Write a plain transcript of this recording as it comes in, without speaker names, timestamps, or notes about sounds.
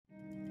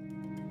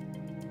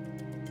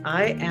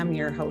I am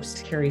your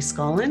host, Carrie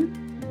Scollon,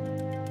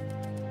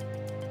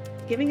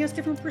 giving us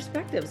different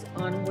perspectives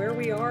on where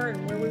we are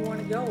and where we want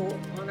to go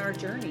on our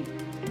journey.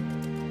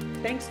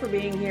 Thanks for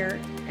being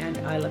here, and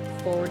I look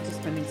forward to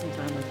spending some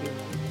time with you.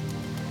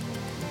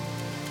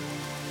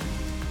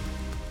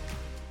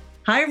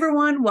 Hi,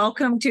 everyone.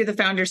 Welcome to the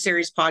FoundHer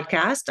Series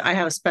podcast. I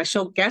have a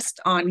special guest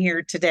on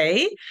here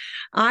today.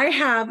 I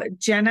have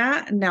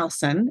Genna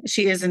Nelson.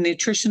 She is a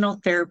nutritional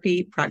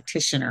therapy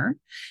practitioner,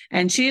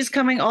 and she is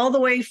coming all the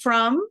way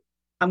from,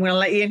 I'm going to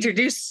let you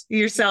introduce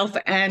yourself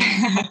and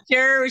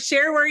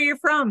share where you're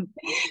from.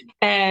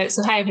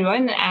 So hi,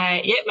 everyone.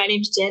 My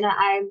name's Genna.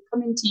 I'm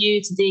coming to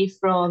you today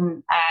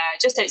from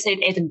just outside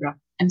Edinburgh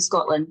in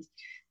Scotland.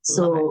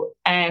 So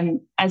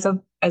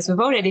as we've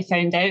already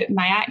found out,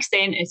 my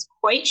accent is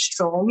quite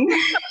strong.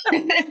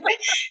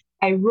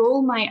 I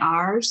roll my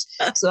R's,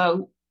 so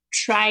I'll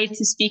try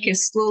to speak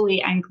as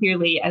slowly and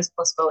clearly as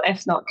possible.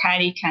 If not,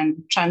 Carrie can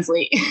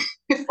translate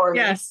for me.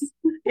 Yes.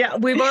 Yeah,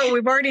 we've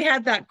already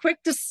had that quick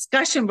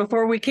discussion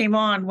before we came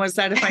on, was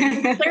that if I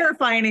didn't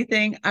clarify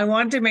anything, I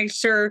wanted to make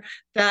sure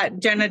that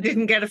Genna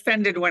didn't get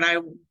offended when I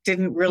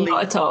didn't really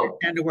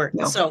understand the word.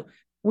 No. So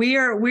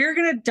we're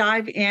going to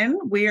dive in.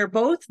 We are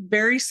both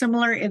very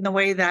similar in the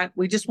way that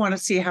we just want to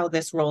see how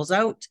this rolls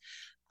out.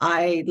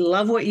 I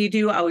love what you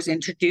do. I was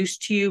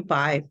introduced to you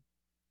by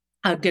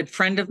a good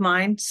friend of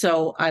mine.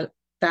 So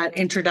that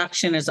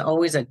introduction is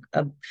always a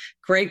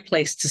great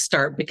place to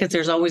start, because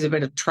there's always a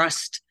bit of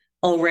trust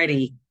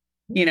already,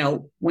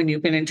 when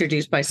you've been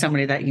introduced by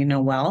somebody that you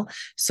know well.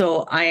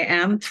 So I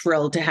am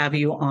thrilled to have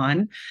you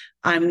on.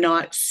 I'm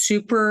not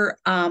super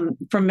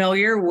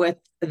familiar with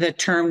the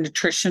term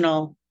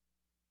nutritional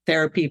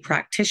therapy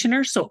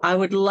practitioner. So I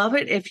would love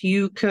it if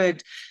you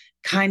could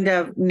kind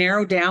of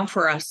narrow down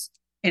for us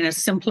in a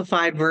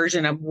simplified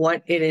version of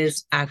what it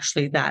is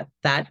actually that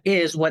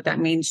is, what that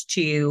means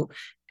to you,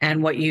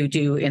 and what you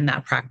do in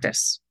that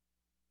practice.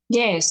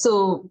 Yeah,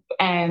 so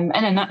in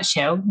a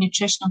nutshell,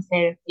 nutritional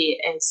therapy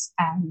is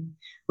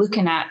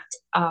looking at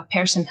a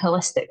person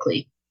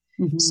holistically.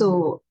 Mm-hmm.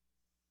 So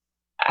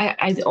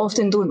I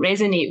often don't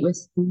resonate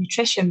with the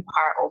nutrition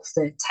part of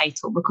the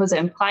title, because it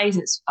implies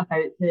it's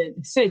about the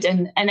food,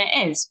 and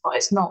it is, but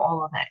it's not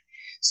all of it.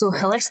 So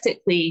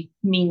holistically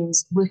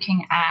means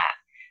looking at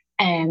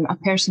a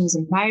person's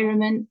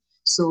environment.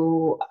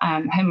 So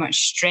how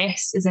much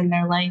stress is in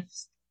their life,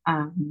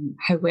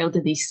 how well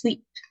do they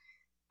sleep,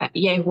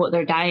 what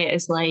their diet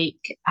is like,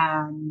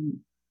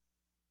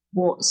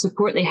 what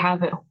support they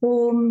have at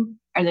home,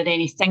 are there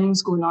any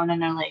things going on in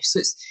their life? So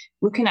it's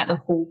looking at the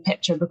whole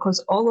picture,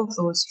 because all of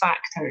those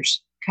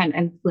factors can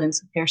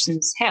influence a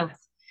person's health.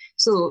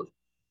 So,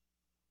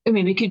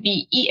 we could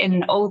be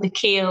eating all the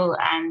kale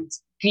and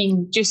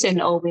green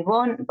juicing all we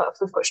want, but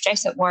if we've got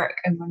stress at work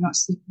and we're not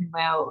sleeping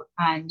well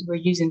and we're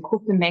using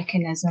coping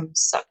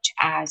mechanisms such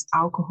as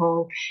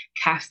alcohol,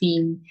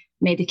 caffeine,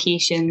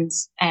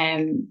 medications,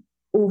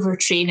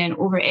 overtraining,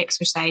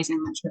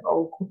 over-exercising, which are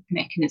all coping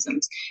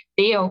mechanisms,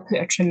 they all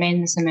put a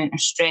tremendous amount of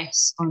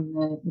stress on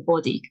the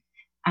body.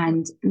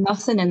 And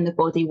nothing in the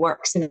body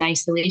works in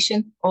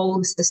isolation. All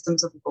the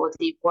systems of the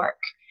body work.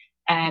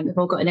 They've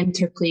all got an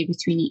interplay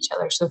between each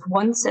other. So if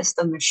one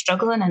system is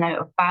struggling and out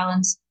of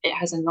balance, it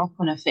has a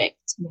knock-on effect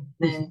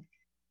with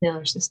the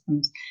other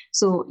systems.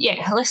 So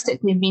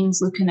holistically means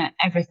looking at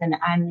everything,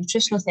 and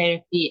nutritional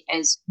therapy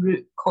is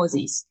root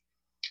causes.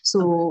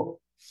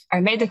 So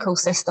our medical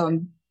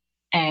system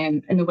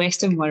in the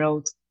Western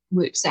world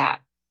looks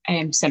at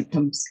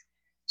symptoms.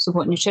 So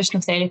what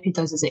nutritional therapy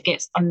does is it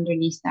gets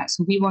underneath that.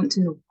 So we want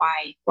to know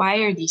why. Why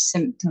are these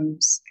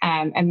symptoms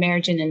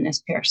emerging in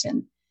this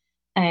person?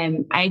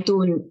 I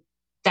don't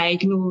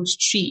diagnose,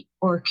 treat,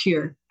 or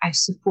cure. I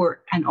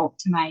support and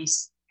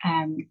optimize.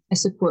 I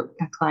support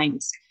my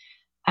clients.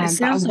 It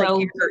sounds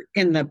like you're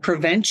in the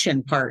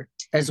prevention part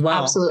as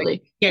well. Absolutely.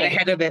 Like get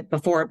ahead of it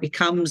before it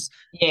becomes...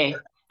 Yeah.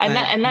 And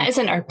that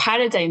isn't our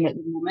paradigm at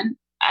the moment.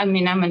 I'm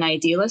an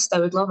idealist. I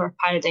would love our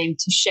paradigm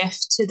to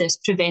shift to this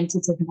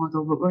preventative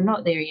model, but we're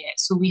not there yet.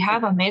 So we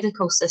have a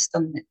medical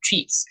system that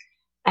treats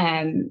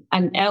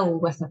an ill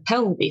with a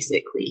pill,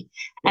 basically,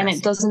 and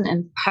it doesn't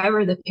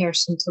empower the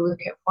person to look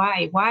at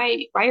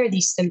why are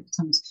these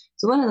symptoms.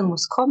 So one of the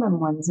most common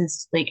ones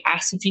is like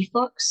acid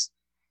reflux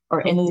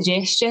or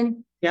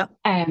indigestion. Yeah.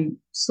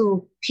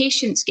 So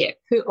patients get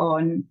put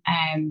on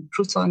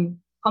proton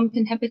pump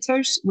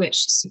inhibitors,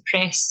 which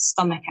suppress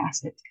stomach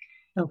acid.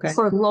 Okay.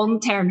 For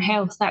long-term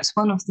health, that's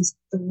one of the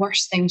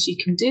worst things you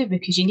can do,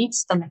 because you need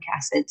stomach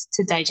acid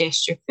to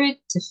digest your food,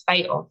 to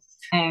fight off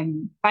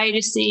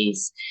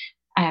viruses,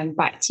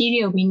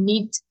 bacteria. We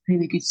need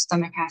really good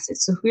stomach acid.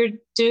 So if we're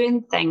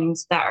doing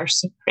things that are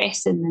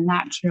suppressing the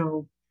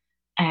natural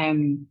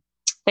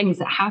things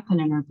that happen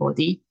in our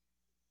body,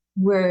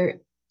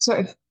 we're sort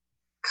of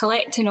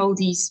collecting all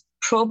these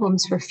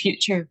problems for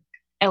future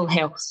ill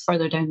health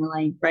further down the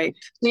line. Right.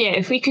 So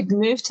if we could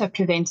move to a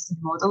preventative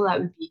model, that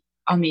would be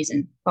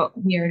amazing, but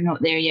we are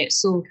not there yet.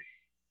 So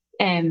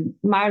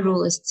my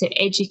role is to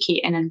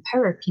educate and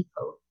empower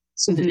people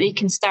so that they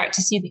can start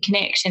to see the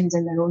connections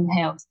in their own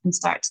health and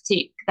start to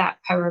take that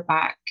power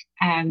back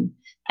And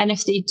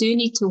if they do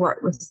need to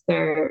work with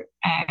their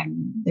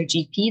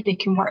GP, they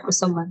can work with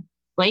someone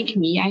like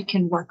me. I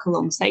can work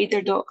alongside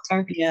their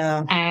doctor,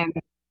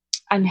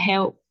 and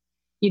help,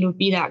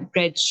 be that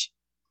bridge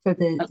for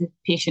the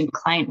patient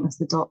client with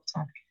the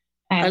doctor.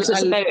 So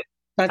it's about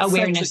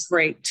awareness.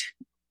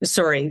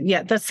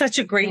 That's such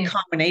a great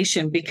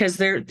combination, because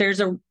there's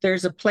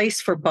a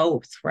place for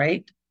both,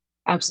 right?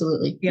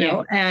 Absolutely.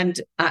 And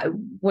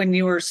when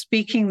you were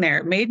speaking there,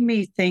 it made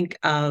me think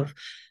of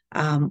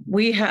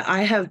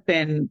I have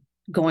been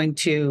going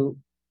to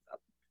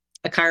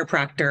a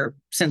chiropractor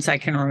since I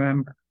can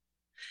remember.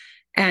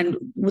 And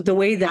the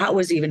way that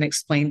was even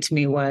explained to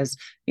me was,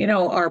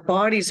 our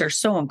bodies are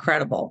so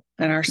incredible,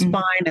 and our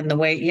spine, and the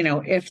way,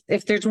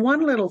 if there's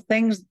one little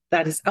thing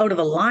that is out of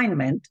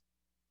alignment,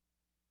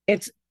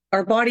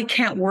 our body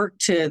can't work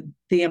to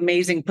the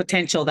amazing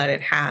potential that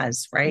it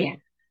has. Right. Yeah.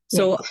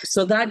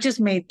 So that just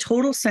made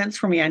total sense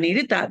for me. I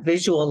needed that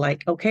visual,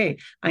 like, okay,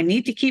 I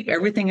need to keep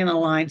everything in a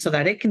line so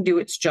that it can do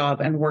its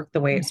job and work the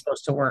way it's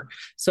supposed to work.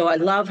 So I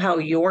love how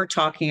you're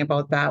talking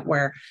about that,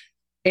 where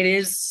it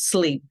is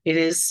sleep, it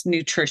is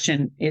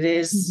nutrition, it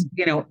is,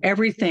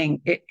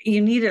 everything.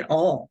 You need it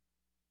all.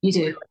 You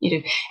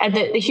do. And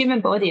the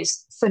human body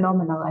is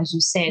phenomenal, as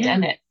you said,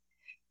 and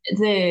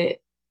the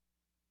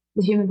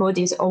human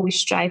body is always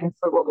striving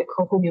for what we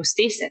call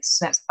homeostasis.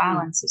 So that's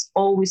balance. It's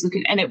always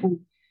looking, and it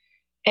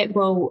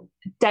will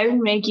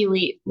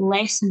down-regulate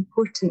less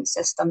important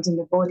systems in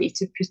the body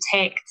to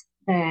protect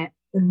the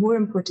more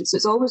important. So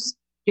it's always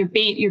your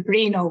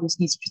brain always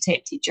needs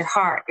protected, your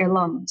heart, your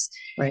lungs.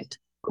 Right.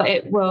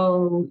 But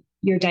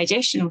your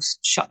digestion will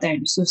shut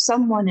down. So if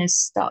someone is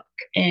stuck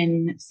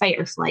in fight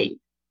or flight,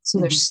 so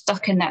they're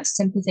stuck in that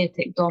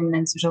sympathetic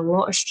dominance, there's a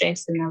lot of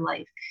stress in their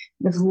life.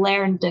 They've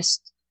learned this,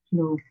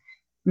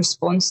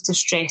 response to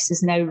stress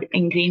is now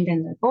ingrained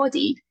in their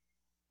body.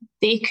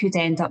 They could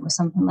end up with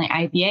something like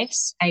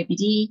IBS,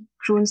 IBD,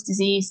 Crohn's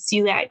disease,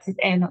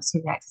 not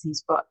celiac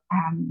disease, but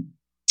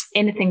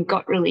anything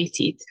gut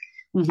related,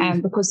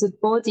 because the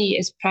body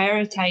is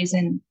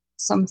prioritizing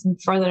something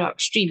further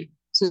upstream.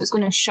 So it's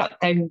going to shut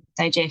down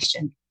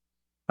digestion.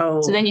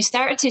 So then you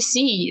start to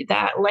see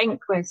that link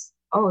with,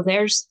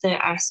 there's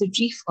the acid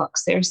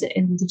reflux, there's the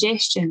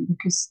indigestion,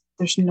 because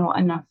there's not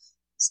enough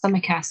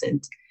stomach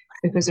acid,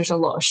 because there's a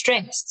lot of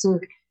stress. So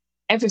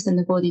everything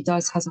the body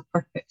does has a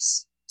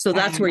purpose. So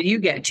that's where you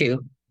get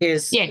to,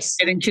 is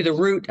getting to the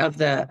root of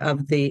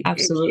the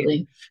absolutely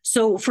issue.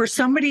 So for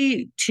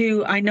somebody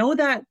I know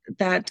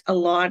that a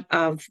lot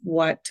of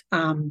what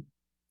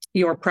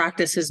your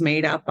practice is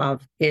made up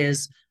of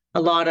is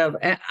a lot of,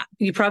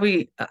 you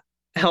probably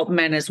help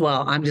men as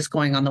well. I'm just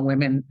going on the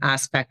women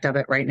aspect of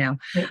it right now.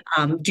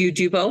 Do you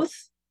do both?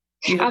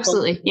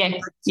 Absolutely.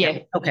 Both? Yeah.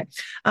 Okay.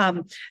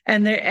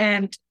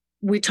 And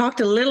we touched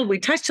a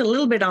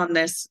little bit on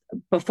this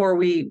before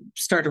we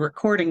started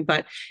recording,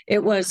 but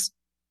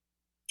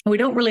we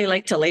don't really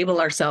like to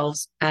label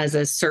ourselves as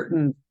a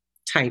certain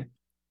type.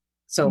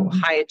 So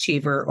high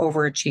achiever,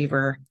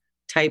 overachiever,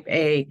 type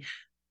A,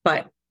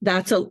 but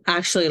that's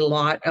actually a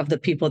lot of the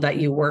people that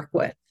you work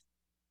with.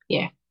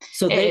 Yeah.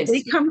 So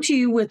they come to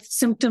you with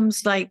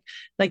symptoms like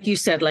you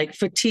said, like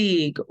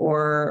fatigue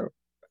or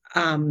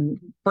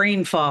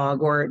brain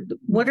fog, or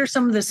what are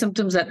some of the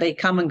symptoms that they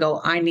come and go,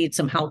 I need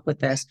some help with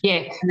this?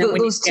 Yeah. And then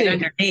when you get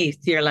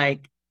underneath, you're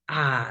like,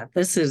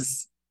 this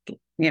is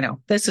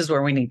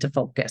where we need to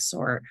focus.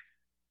 Or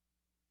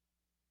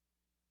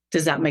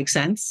does that make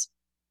sense?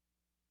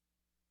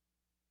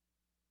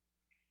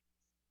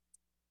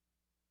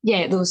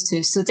 Yeah, those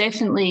two. So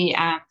definitely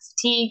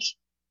fatigue,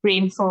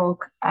 brain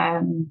fog,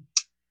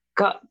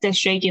 gut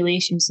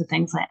dysregulation, so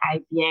things like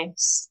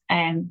IBS,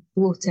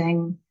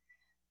 bloating,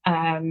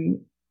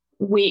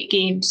 weight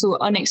gain, so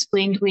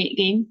unexplained weight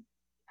gain.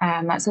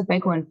 That's a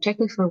big one,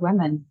 particularly for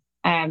women,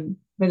 where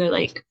they're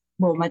like,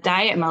 well, my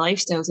diet and my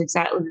lifestyle is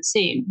exactly the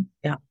same.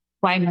 Yeah.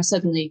 Why am I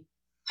suddenly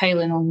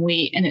piling on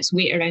weight? And it's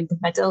weight around the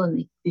middle,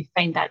 and they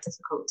find that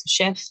difficult to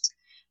shift.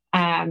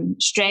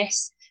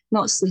 Stress,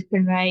 not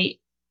sleeping right,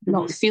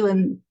 not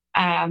feeling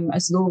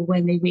as though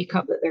when they wake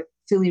up that they're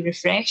fully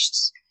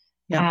refreshed.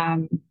 Yeah.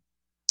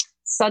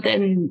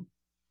 Sudden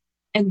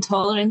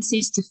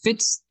intolerances to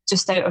foods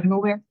just out of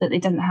nowhere that they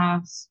didn't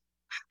have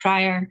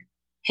prior.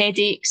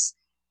 Headaches,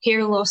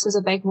 hair loss is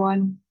a big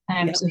one.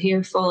 So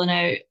hair falling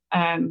out,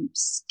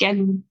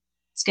 skin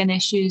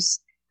issues,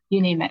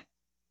 you name it.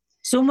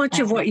 So much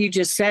of what you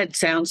just said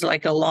sounds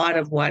like a lot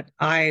of what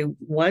I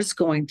was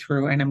going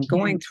through and I'm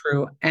going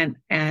through. And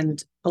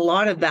a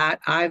lot of that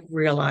I've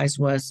realized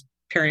was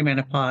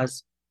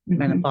perimenopause,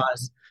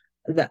 menopause.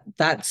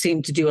 That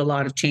seemed to do a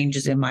lot of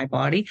changes in my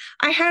body.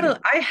 I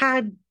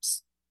had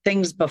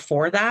things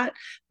before that,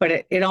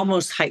 but it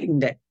almost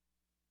heightened it.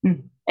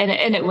 And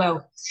it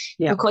will,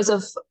 because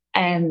of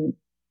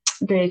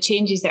the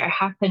changes that are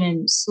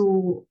happening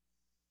so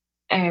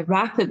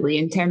rapidly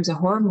in terms of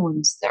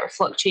hormones that are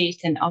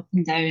fluctuating up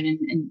and down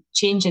and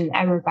changing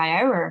hour by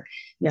hour.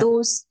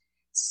 Those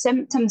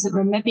symptoms that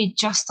were maybe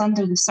just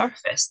under the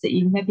surface that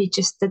you maybe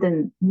just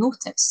didn't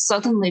notice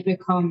suddenly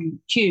become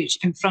huge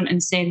and front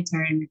and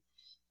center, and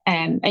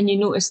and you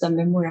notice them,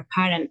 they're more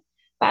apparent.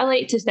 But I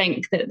like to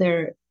think that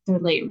they're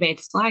like red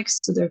flags.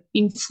 So they're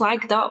being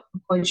flagged up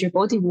because your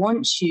body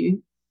wants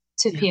you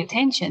to pay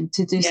attention,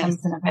 to do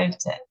something about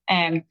it.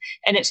 And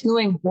it's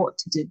knowing what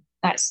to do.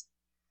 That's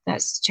a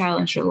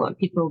challenge for a lot of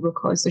people,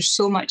 because there's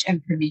so much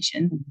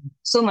information,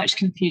 so much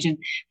confusion,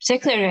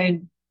 particularly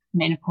around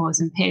menopause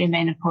and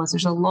perimenopause.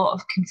 There's a lot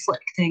of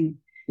conflicting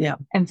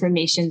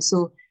information.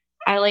 So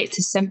I like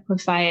to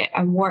simplify it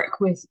and work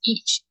with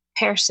each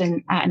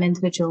person at an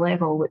individual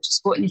level, which is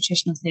what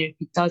nutritional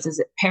therapy does, is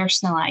it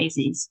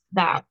personalizes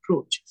that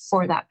approach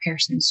for that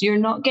person. So you're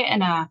not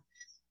getting a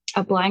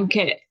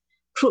blanket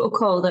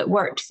protocol that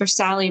worked for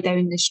Sally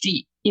down the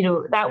street.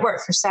 That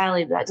worked for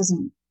Sally, but that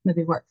doesn't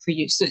maybe work for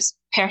you. So it's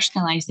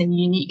personalized and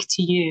unique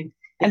to you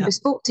and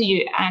bespoke to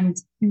you, and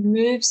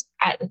moves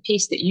at the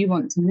pace that you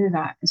want to move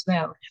at as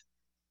well.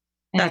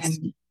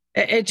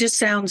 It just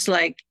sounds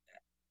like,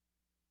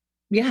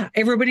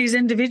 everybody's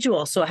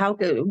individual. So how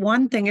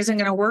one thing isn't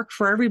going to work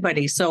for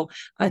everybody. So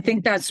I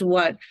think that's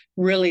what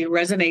really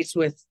resonates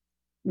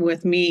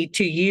with me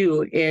to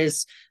you,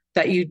 is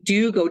that you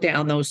do go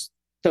down those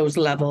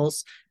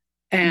levels.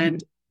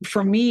 And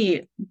for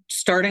me,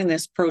 starting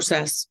this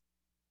process,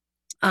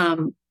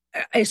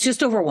 it's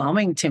just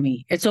overwhelming to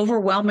me. It's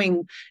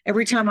overwhelming.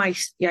 Every time I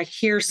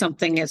hear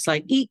something, it's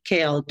like, eat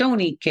kale, don't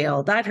eat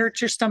kale. That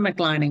hurts your stomach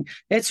lining.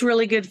 It's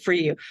really good for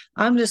you.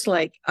 I'm just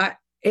like,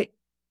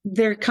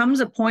 there comes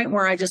a point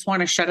where I just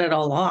want to shut it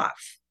all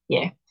off.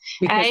 Yeah.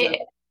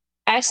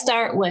 I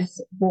start with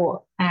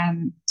what, so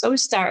I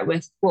always start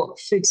with what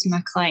foods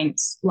my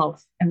clients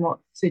love and what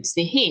foods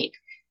they hate,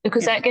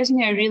 because that gives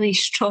me a really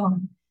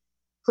strong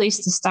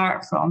place to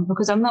start from,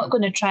 because I'm not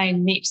going to try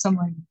and make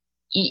someone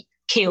eat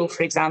kale,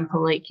 for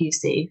example, like you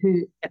say,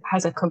 who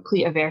has a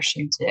complete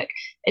aversion to it.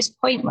 It's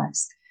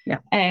pointless.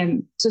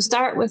 So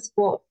start with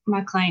what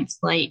my clients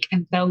like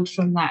and build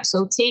from that. So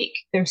I'll take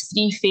their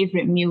 3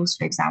 favorite meals,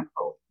 for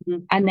example,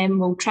 and then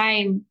we'll try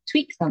and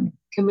tweak them.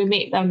 Can we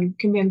make them?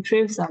 Can we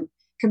improve them?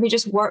 Can we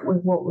just work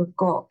with what we've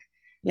got?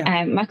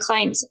 My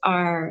clients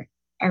are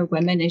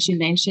women, as you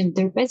mentioned.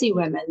 They're busy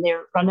women.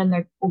 They're running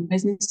their own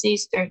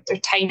businesses. They're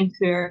time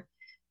poor.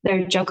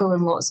 They're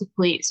juggling lots of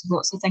plates,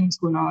 lots of things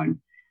going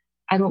on.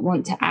 I don't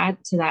want to add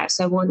to that.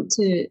 So I want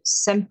to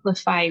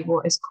simplify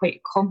what is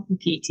quite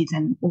complicated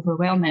and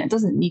overwhelming. It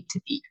doesn't need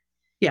to be.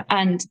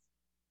 And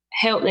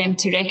help them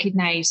to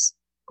recognise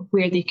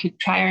where they could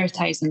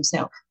prioritise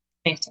themselves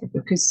better.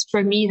 Because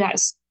for me,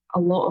 that's a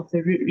lot of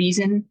the root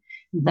reason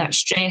that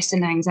stress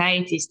and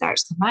anxiety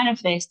starts to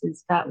manifest,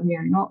 is that we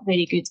are not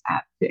very good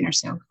at putting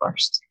ourselves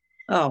first.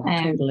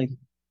 Totally.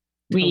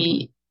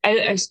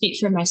 I speak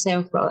for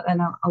myself, but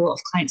and a lot of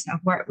clients that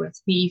I've worked with,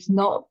 we've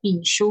not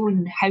been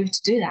shown how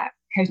to do that,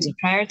 how to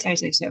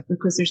prioritise ourselves,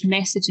 because there's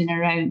messaging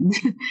around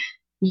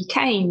be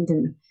kind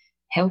and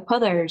help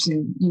others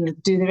and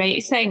do the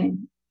right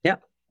thing.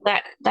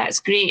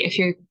 That's great if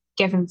you're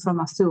given from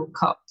a full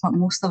cup, but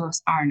most of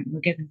us aren't.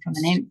 We're given from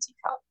an empty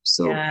cup.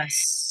 So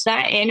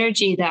that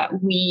energy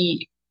that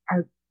we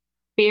are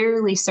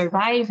barely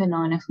surviving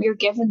on, if we're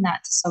giving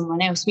that to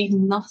someone else, we've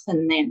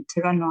nothing then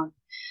to run on.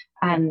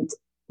 And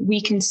we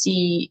can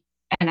see,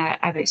 and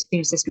I've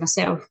experienced this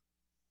myself,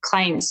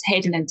 clients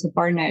heading into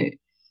burnout.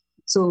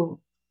 So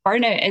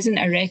burnout isn't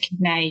a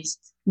recognised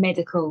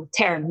medical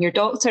term. Your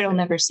doctor will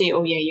never say,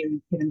 oh yeah, you're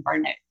in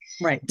burnout.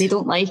 Right. They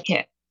don't like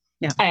it.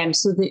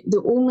 So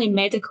the only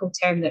medical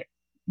term that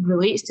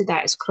relates to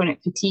that is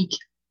chronic fatigue,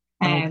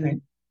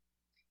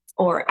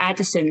 or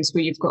Addison's,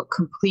 where you've got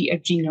complete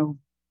adrenal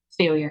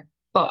failure.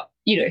 But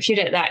if you're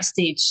at that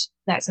stage,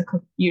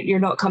 you're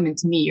not coming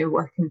to me. You're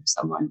working with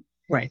someone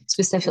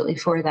specifically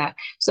for that.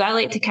 So I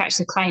like to catch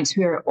the clients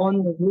who are on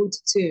the road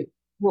to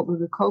what we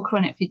would call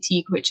chronic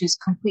fatigue, which is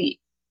complete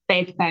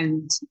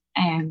bedbound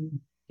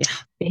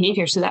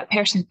behaviour. So that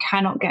person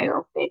cannot get out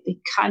of bed. They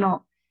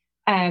cannot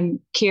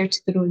care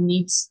to their own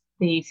needs.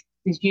 They've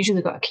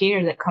usually got a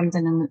carer that comes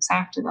in and looks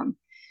after them.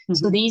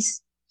 So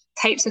these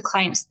types of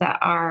clients that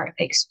are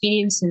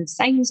experiencing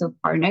signs of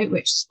burnout,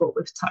 which is what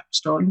we've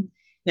touched on,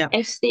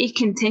 if they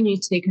continue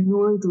to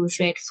ignore those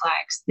red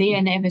flags, they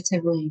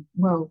inevitably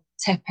will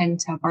tip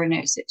into a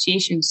burnout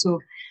situation. So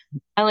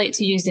I like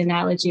to use the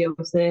analogy of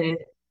the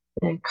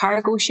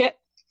cargo ship.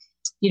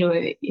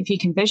 If you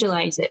can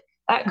visualize it,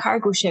 that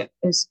cargo ship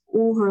is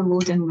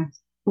overladen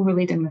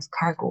with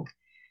cargo.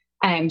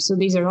 So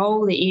these are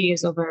all the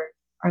areas of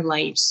our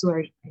lives, so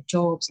our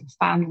jobs,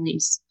 our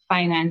families,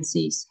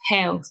 finances,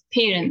 health,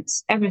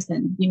 parents,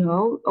 everything,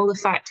 all the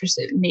factors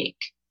that make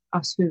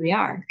us who we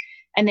are.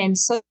 And then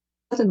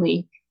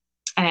suddenly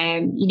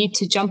you need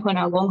to jump on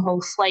a long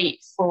haul flight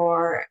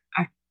for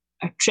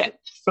a trip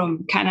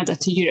from Canada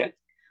to Europe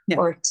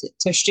or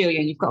to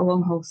Australia. You've got a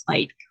long haul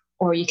flight,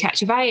 or you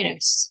catch a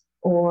virus,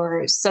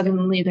 or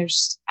suddenly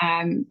there's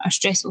a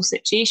stressful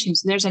situation.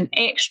 So there's an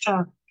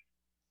extra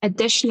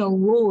additional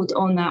load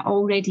on that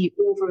already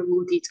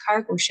overloaded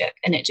cargo ship,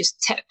 and it just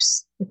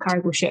tips the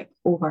cargo ship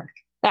over.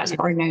 That's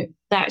burnout.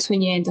 That's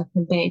when you end up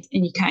in bed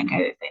and you can't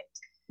get out of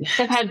bed.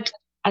 So I've had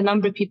a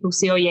number of people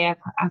say, oh yeah,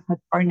 I've had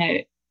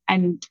burnout.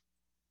 And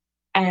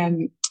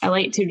I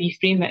like to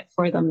reframe it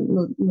for them.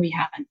 No, you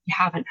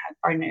haven't had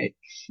burnout.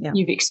 Yeah.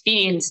 You've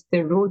experienced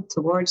the road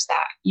towards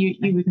that. You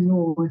would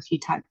know if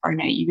you'd had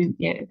burnout, you wouldn't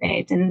be out of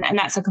bed. And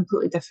that's a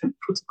completely different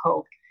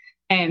protocol.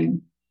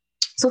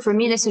 So for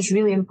me, this is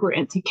really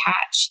important to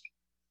catch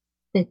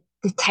the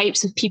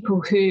types of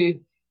people who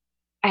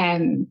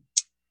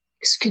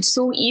could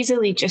so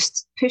easily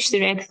just push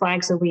the red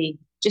flags away.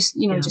 Just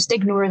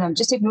ignore them.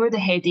 Just ignore the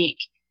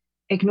headache,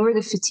 ignore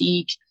the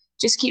fatigue.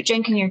 Just keep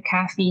drinking your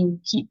caffeine,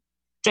 keep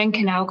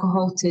drinking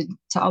alcohol to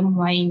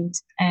unwind,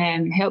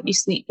 help you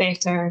sleep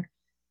better,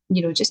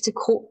 just to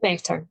cope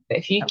better. But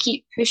if you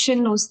keep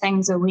pushing those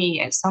things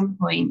away, at some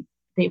point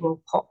they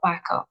will pop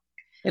back up.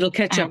 It'll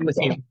catch up with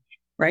you,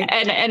 right?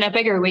 In a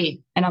bigger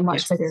way, in a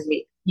much bigger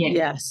way. Yeah.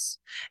 Yes.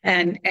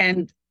 And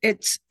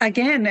it's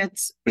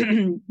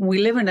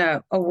we live in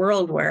a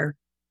world where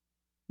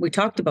we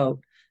talked about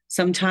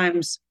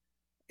sometimes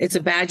it's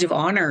a badge of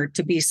honor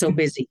to be so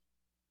busy.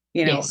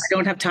 I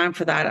don't have time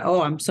for that.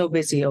 Oh, I'm so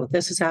busy. Oh,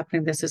 this is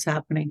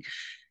happening.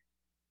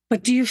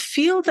 But do you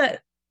feel that?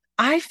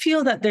 I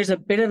feel that there's a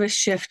bit of a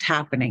shift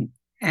happening,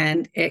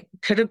 and it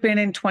could have been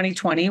in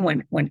 2020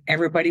 when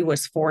everybody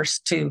was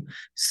forced to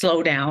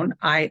slow down.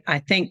 I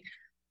think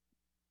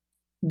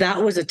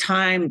that was a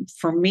time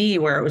for me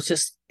where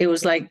it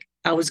was like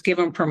I was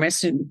given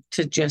permission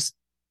to just,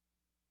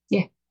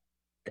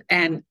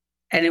 and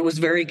it was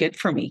very good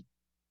for me.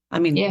 I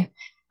mean,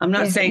 I'm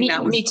not saying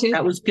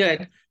that was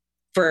good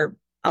for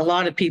a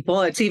lot of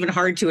people. It's even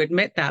hard to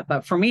admit that,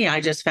 but for me, I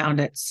just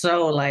found it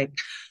so like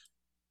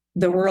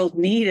the world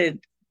needed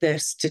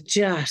this to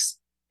just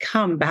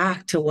come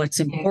back to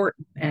what's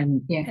important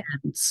and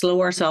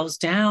slow ourselves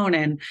down.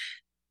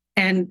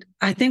 And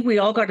I think we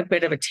all got a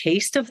bit of a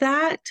taste of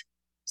that.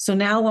 So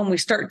now when we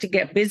start to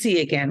get busy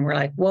again, we're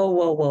like,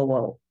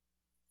 whoa.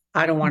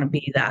 I don't want to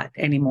be that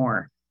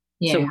anymore.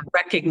 Yeah. So we're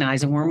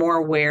recognizing, we're more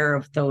aware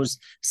of those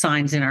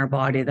signs in our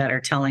body that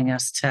are telling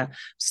us to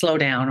slow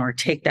down or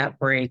take that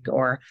break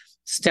or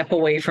step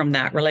away from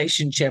that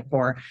relationship,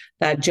 or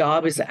that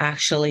job is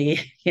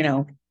actually,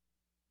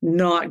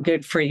 not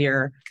good for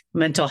your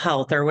mental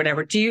health or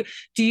whatever. Do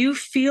you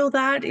feel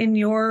that in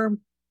your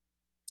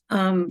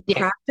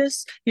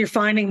practice? You're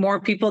finding more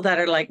people that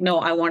are like, no,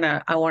 I want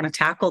to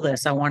tackle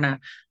this. I want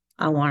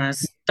to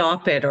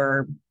stop it,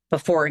 or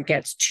before it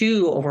gets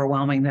too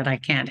overwhelming that I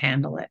can't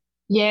handle it.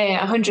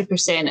 Yeah,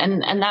 100%.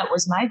 And that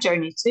was my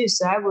journey too.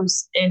 So I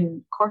was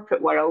in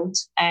corporate world.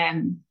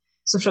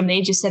 So from the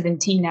age of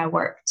 17, I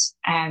worked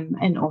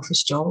in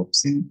office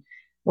jobs and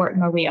worked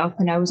my way up.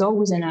 And I was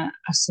always in a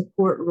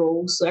support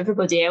role. So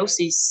everybody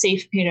else's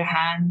safe pair of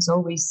hands,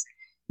 always,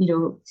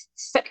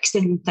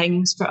 fixing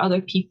things for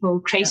other people,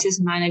 crisis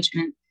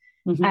management.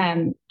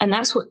 Mm-hmm. And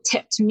that's what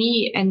tipped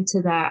me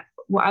into that,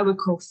 what I would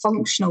call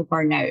functional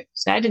burnout.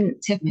 So I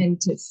didn't tip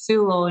into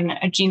full-on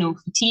adrenal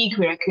fatigue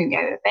where I couldn't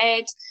get out of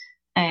bed.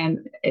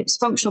 It's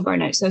functional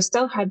burnout. So I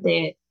still had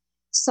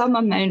some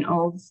amount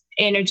of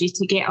energy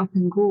to get up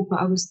and go, but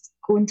I was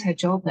going to a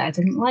job that I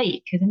didn't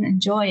like. I didn't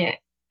enjoy it.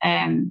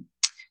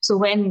 So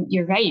when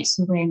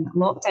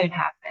lockdown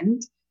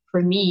happened,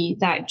 for me,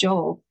 that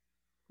job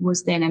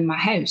was then in my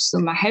house. So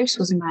my house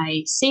was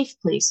my safe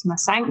place, my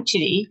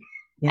sanctuary.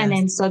 Yes. And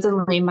then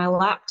suddenly my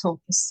laptop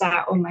is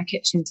sat on my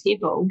kitchen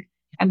table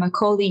and my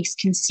colleagues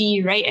can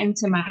see right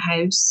into my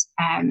house.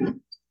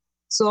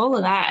 So all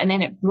of that, and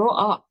then it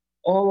brought up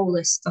all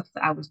this stuff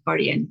that I was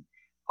burying.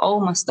 All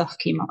my stuff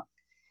came up.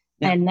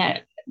 Yeah. And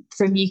that,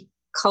 for me,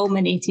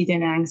 culminated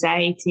in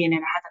anxiety, and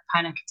then I had a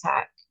panic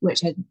attack,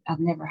 which I'd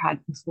never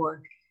had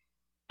before.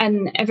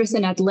 And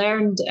everything I'd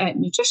learned at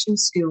nutrition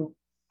school,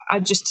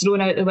 I'd just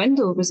thrown out the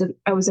window.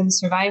 I was in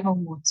survival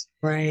mode.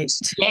 Right.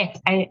 Yeah,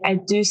 I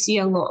do see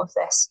a lot of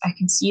this. I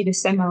can see the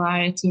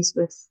similarities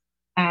with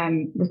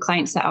the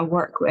clients that I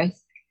work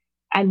with.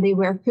 And we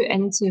were all put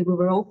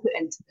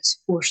into this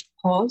forced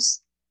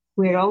pause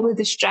where all the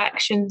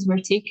distractions were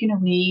taken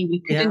away.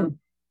 We couldn't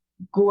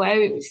go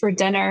out for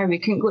dinner. We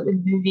couldn't go to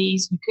the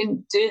movies. We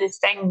couldn't do the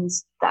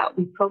things that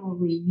we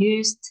probably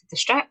used to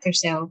distract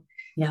ourselves.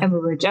 Yeah. And we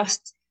were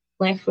just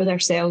left with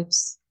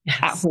ourselves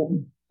at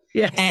home.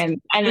 Yes.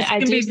 And it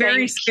can be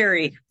very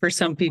scary for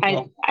some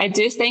people. I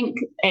do think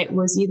it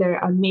was either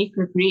a make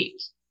or break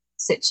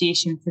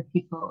situation for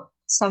people.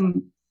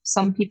 Some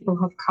people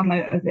have come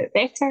out of it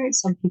better.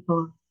 Some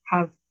people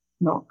have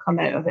not come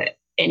out of it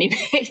any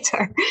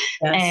better.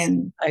 Yes,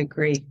 I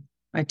agree.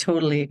 I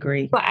totally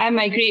agree. But I'm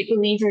a great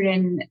believer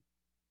in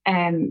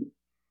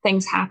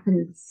things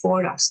happen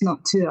for us,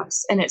 not to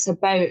us. And it's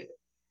about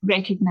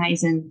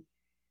recognizing,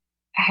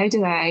 how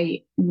do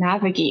I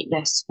navigate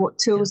this? What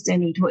tools do I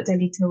need? What do I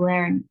need to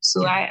learn?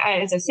 So I,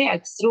 as I say,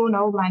 I'd thrown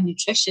all my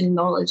nutrition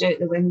knowledge out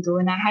the window,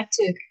 and I had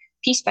to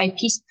piece by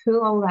piece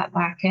pull all that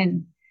back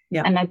in.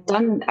 Yeah. And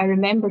I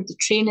remembered the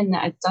training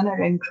that I'd done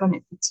around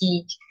chronic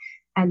fatigue,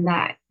 and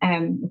that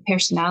the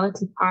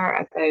personality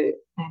part about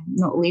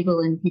not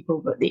labeling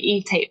people, but the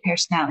A-type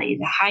personality,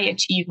 the high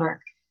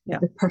achiever,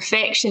 the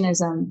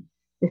perfectionism,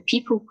 the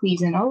people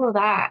pleasing, all of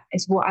that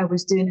is what I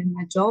was doing in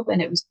my job,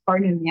 and it was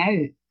burning me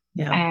out.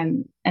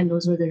 And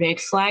those were the red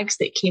flags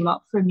that came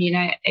up for me.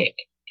 And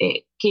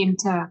it came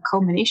to a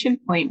culmination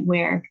point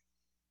where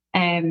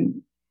I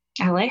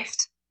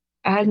left.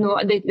 I had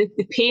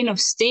the pain of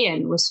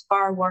staying was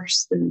far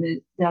worse than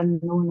the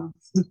unknown of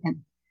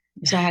leaving.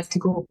 So I had to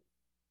go.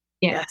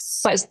 Yeah.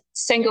 Yes. But it's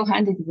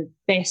single-handedly the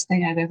best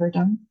thing I've ever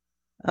done.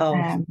 Oh,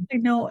 I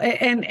know.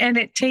 And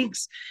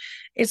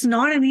it's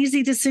not an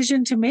easy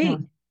decision to make.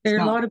 No, there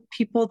are a lot of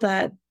people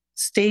that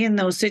stay in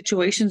those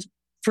situations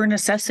for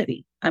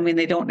necessity. I mean,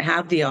 they don't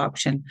have the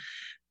option.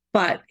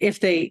 But if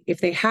they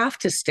have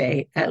to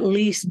stay, at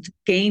least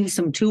gain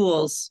some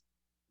tools.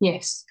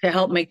 Yes. To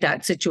help make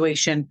that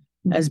situation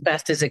as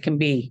best as it can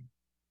be.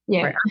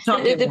 Yeah. Right.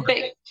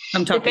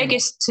 The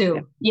biggest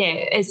tool,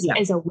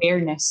 is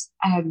awareness.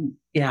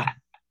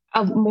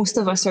 Most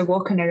of us are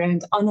walking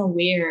around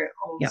unaware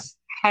of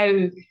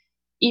how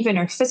even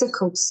our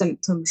physical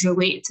symptoms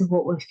relate to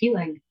what we're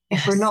feeling.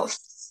 Yes. If we're not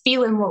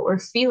feeling what we're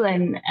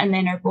feeling and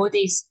then our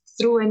body's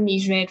throwing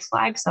these red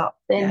flags up,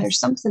 then there's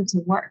something to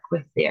work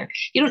with there.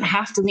 You don't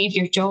have to leave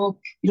your job.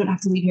 You don't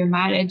have to leave your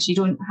marriage. You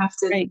don't have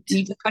to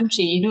leave the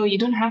country. You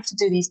don't have to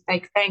do these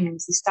big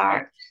things. You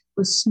start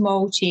with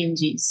small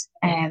changes.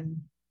 And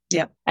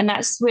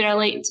that's where I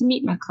like to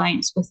meet my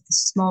clients, with the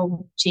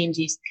small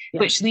changes,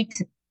 which lead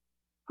to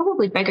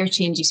probably bigger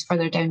changes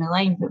further down the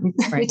line, but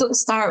we don't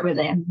start with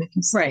them.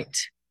 Right.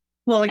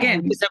 Well,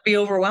 again, because that'd be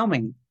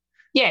overwhelming.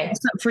 Yeah.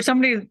 For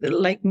somebody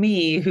like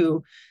me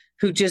who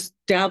just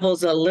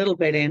dabbles a little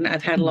bit in,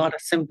 I've had a lot of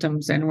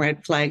symptoms and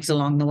red flags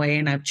along the way,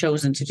 and I've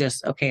chosen to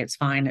just, okay, it's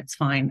fine,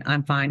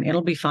 I'm fine,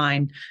 it'll be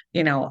fine.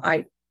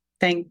 I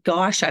thank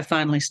gosh I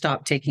finally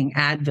stopped taking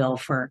Advil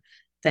for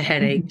the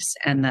headaches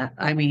and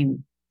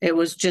it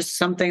was just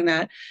something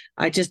that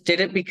I just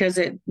did it because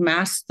it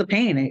masked the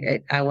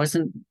pain.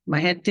 My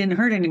head didn't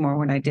hurt anymore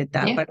when I did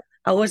that, but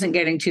I wasn't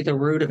getting to the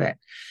root of it.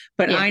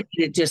 But I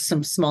needed just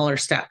some smaller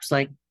steps,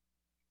 like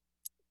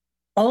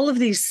all of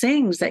these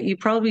things that you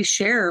probably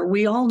share,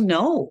 we all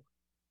know.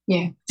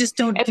 Yeah. Just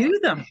don't do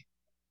them.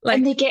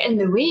 And they get in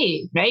the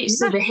way, right? Yeah.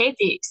 So the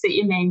headaches that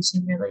you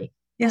mentioned, really,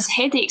 there's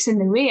headaches in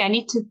the way. I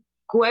need to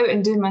go out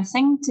and do my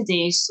thing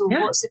today. So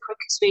what's the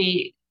quickest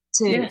way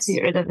to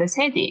get rid of this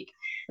headache?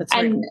 That's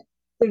and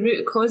the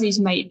root causes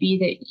might be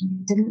that you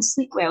didn't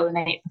sleep well the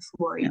night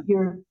before. Yeah.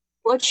 Your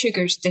blood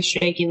sugar's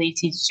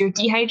dysregulated, you're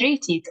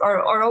dehydrated,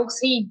 or all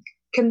three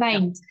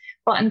combined. Yeah.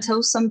 But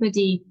until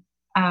somebody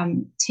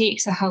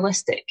takes a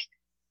holistic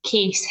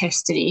case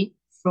history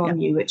from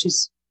you, which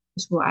is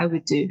what I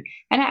would do.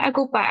 And I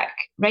go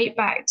right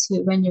back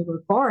to when you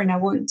were born. I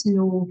want to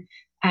know,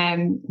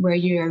 were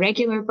you a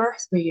regular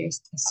birth? Were you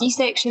a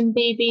C-section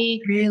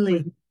baby?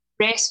 Really?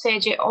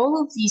 Breastfed you?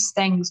 All of these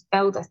things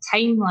build a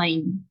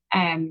timeline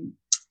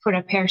for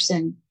a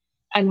person.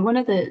 And one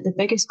of the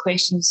biggest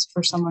questions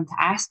for someone to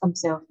ask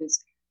themselves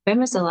is, when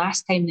was the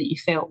last time that you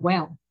felt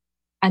well?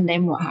 And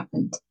then what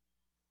happened?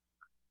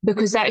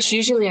 Because that's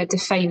usually a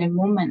defining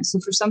moment. So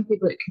for some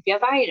people, it could be a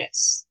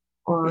virus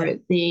or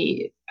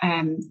the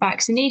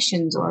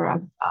vaccinations or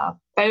a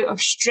bout of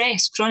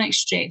stress, chronic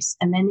stress,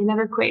 and then they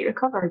never quite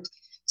recovered.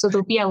 So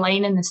there'll be a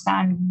line in the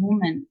sand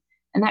moment.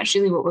 And that's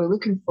really what we're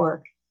looking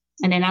for.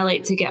 And then I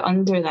like to get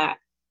under that,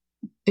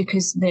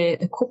 because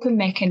the coping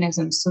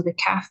mechanisms, so the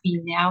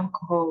caffeine, the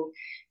alcohol,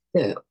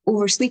 the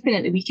oversleeping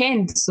at the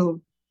weekend. So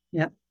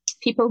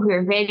people who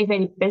are very,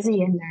 very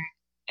busy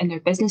in their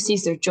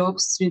businesses, their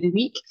jobs through the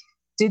week,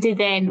 do they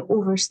then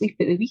oversleep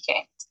at the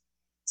weekend?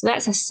 So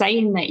that's a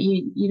sign that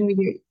you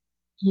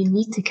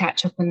need to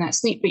catch up on that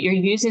sleep, but you're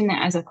using it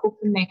as a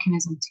coping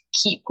mechanism to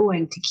keep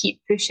going, to keep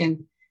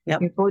pushing.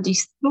 Yep. Your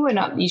body's throwing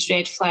up these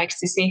red flags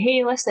to say,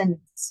 hey, listen,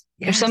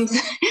 there's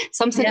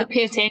something to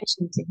pay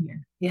attention to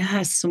here.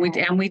 Yes,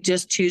 and we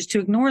just choose to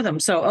ignore them.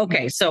 So,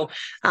 okay, so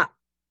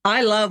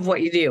I love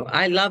what you do.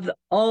 I love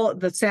all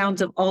the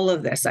sounds of all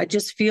of this. I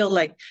just feel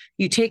like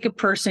you take a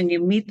person, you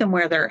meet them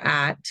where they're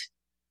at,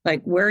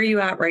 like, where are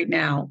you at right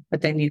now? But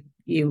then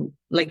you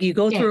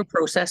go through a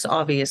process,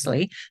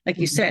 obviously. Like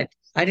you said,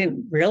 I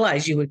didn't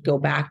realize you would go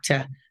back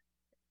to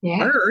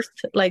Earth.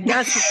 Like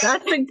that's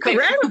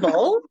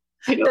incredible.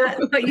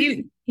 But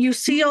you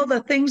see all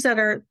the things that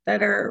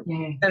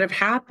have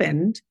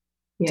happened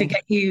to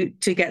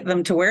get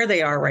them to where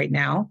they are right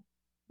now.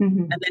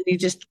 Mm-hmm. And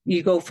then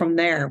you go from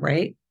there,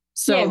 right?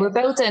 So we're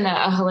building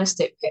a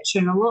holistic picture,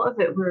 and a lot of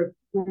it we're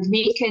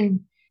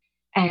making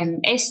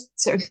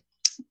sort of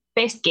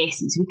best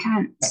guesses. We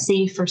can't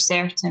say for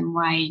certain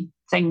why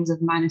things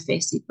have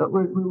manifested, but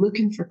we're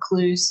looking for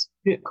clues,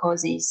 root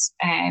causes,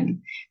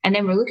 and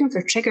then we're looking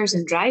for triggers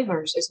and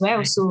drivers as well.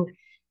 Right. So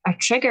a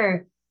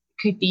trigger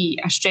could be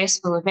a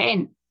stressful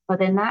event, but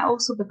then that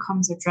also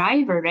becomes a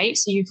driver, right?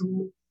 So you've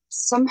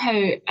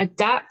somehow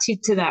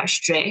adapted to that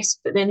stress,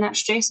 but then that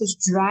stress is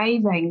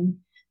driving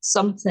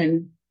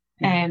something,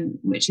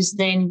 which is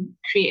then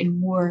creating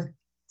more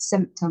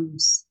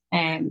symptoms,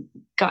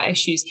 gut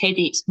issues,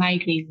 headaches,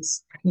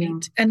 migraines.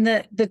 And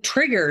the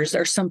triggers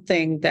are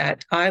something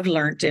that I've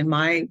learned in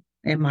my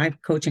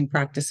coaching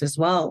practice as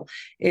well,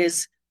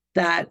 is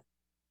that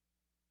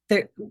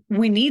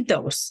we need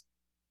those.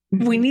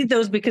 We need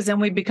those because then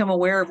we become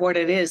aware of what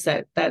it is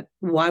that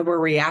why we're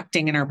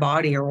reacting in our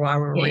body or why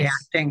we're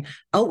reacting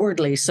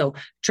outwardly. So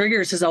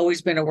triggers has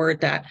always been a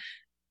word that,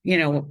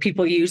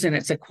 people use, and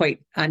it's a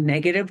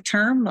negative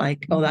term,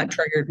 like, oh, that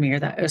triggered me, or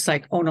that. It's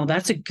like, oh no,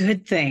 that's a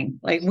good thing.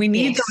 Like, we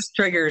need those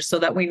triggers so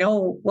that we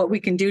know what we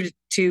can do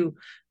to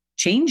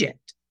change it.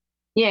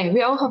 Yeah,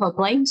 we all have a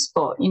blind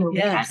spot. We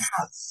can't have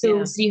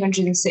full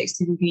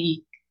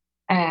 360-degree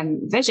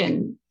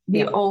vision.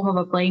 We all have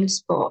a blind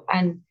spot.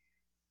 And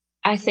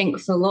I think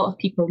for a lot of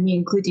people, me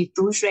included,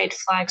 those red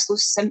flags,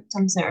 those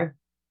symptoms that are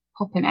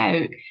popping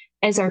out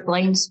is our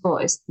blind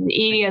spot. It's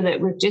the area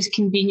that we've just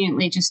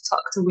conveniently just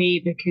tucked away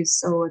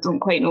because, I don't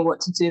quite know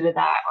what to do with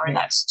that, or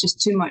that's just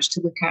too much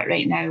to look at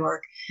right now.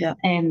 Or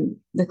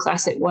the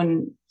classic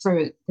one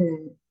for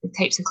the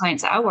types of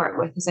clients that I work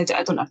with is I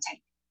don't have time.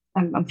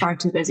 I'm far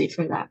too busy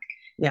for that.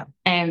 Yeah.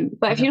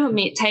 But if you don't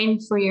make time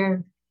for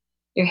your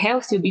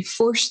health, you'll be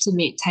forced to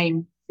make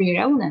time for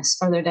your illness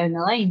further down the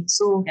line.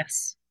 So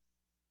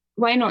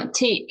why not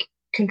take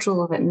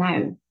control of it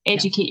now?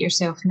 Educate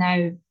yourself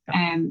now.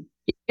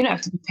 You don't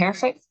have to be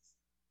perfect.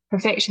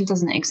 Perfection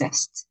doesn't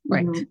exist.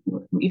 Right.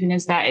 Even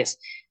as that is,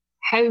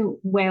 how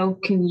well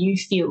can you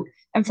feel?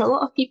 And for a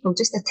lot of people,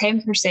 just a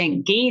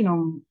 10% gain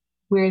on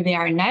where they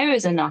are now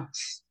is enough.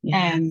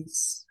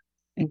 Yes.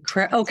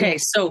 Okay.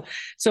 So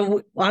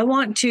I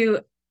want to,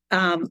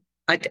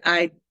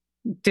 I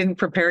didn't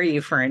prepare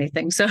you for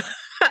anything. So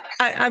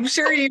I'm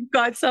sure you've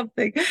got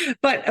something,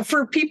 but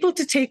for people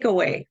to take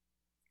away,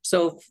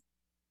 so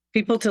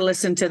people to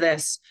listen to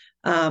this,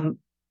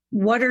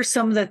 what are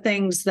some of the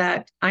things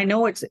that I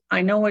know it's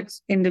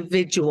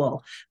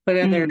individual, but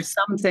are there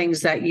some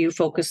things that you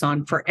focus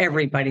on for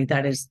everybody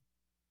that is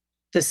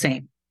the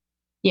same?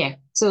 Yeah.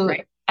 So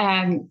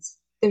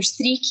there's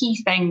 3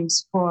 key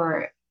things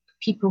for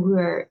people who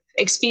are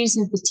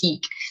experiencing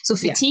fatigue. So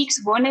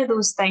fatigue's one of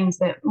those things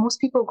that most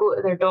people go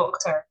to their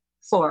doctor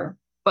for,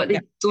 but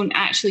they don't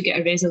actually get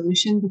a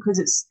resolution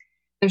because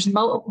there's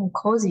multiple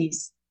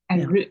causes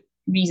and root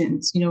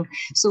reasons,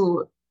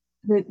 So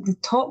the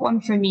top one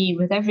for me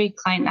with every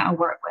client that I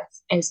work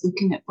with is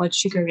looking at blood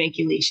sugar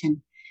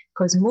regulation,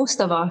 because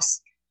most of us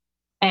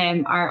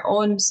are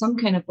on some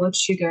kind of blood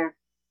sugar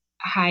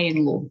high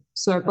and low.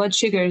 So our blood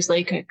sugar is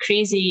like a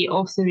crazy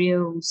off the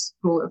rails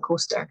roller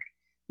coaster.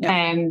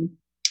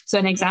 So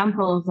an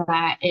example of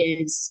that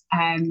is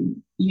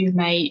you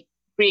might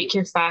break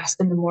your fast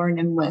in the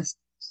morning with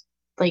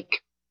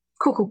like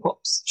Cocoa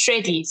Pops,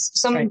 Shreddies,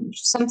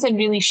 something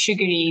really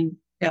sugary,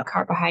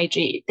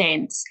 carbohydrate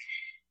dense.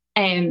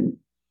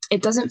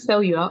 It doesn't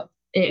fill you up.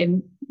 It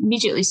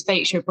immediately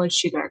spikes your blood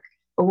sugar.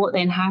 But what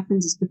then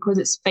happens is because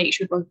it spikes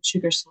your blood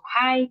sugar so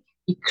high,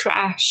 you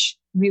crash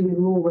really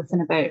low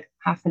within about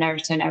half an hour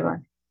to an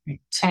hour.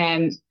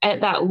 Right.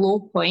 At that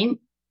low point,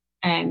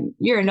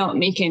 you're not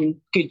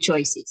making good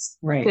choices.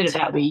 Right. Put it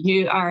that way.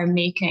 You are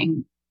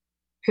making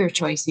poor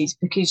choices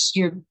because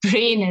your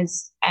brain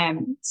is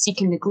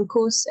seeking the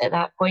glucose at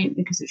that point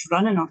because it's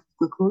running off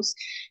glucose.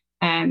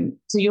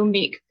 So you'll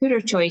make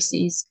poorer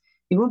choices.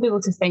 You won't be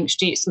able to think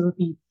straight, so there'll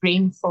be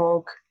brain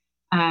fog,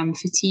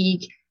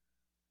 fatigue,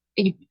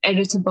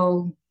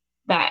 irritable,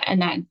 that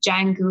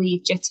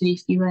jangly, jittery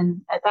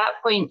feeling. At that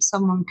point,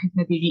 someone could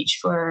maybe reach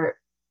for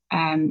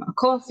a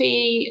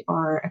coffee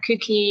or a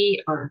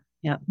cookie or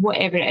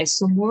whatever it is.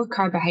 So more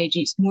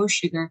carbohydrates, more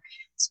sugar,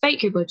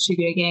 spike your blood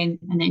sugar again,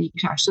 and then you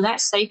crash. So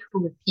that cycle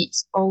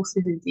repeats all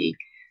through the day.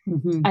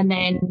 Mm-hmm. And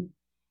then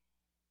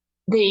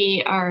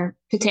they are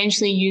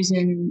potentially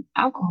using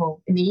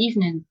alcohol in the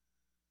evening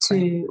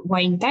to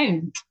wind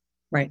down.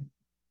 Right.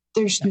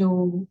 There's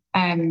no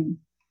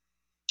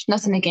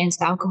nothing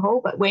against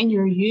alcohol, but when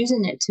you're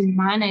using it to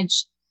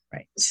manage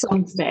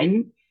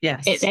something,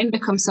 it then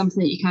becomes something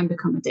that you can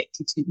become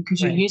addicted to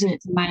because you're using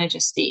it to manage a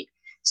state.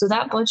 So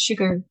that blood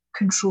sugar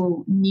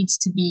control needs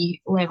to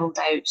be leveled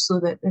out so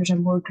that there's a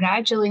more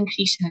gradual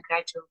increase and a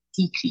gradual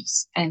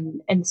decrease in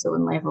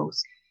insulin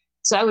levels.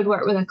 So I would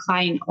work with a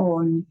client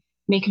on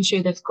making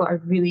sure they've got a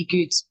really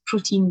good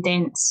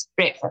protein-dense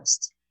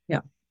breakfast.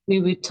 Yeah. We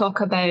would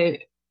talk about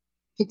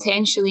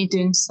potentially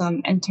doing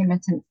some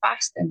intermittent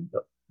fasting,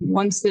 but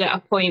once they're at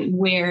a point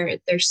where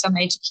there's some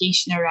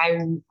education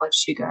around blood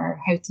sugar,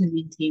 how to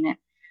maintain it,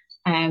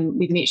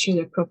 we'd make sure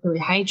they're properly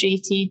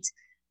hydrated,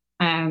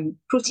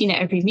 protein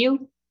at every meal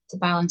to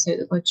balance out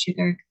the blood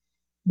sugar.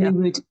 We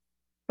would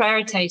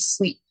prioritize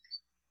sleep,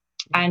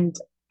 and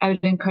I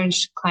would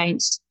encourage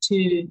clients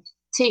to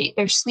take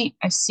their sleep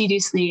as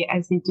seriously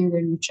as they do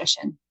their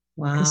nutrition.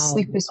 Wow. Because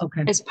sleep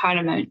is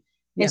paramount.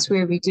 It's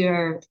where we do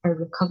our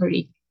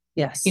recovery.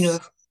 Yes.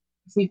 If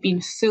we've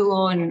been full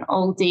on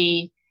all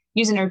day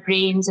using our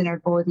brains and our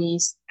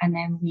bodies, and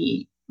then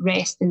we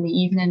rest in the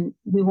evening,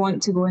 we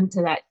want to go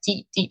into that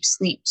deep, deep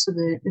sleep so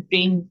the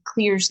brain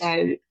clears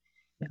out,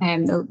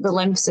 and the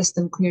lymph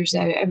system clears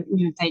out,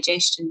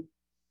 digestion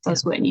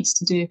does what it needs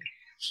to do.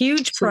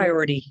 Huge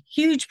priority.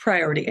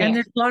 Yeah. And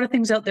there's a lot of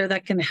things out there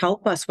that can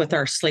help us with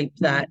our sleep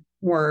that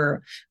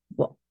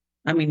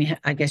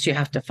I guess you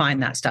have to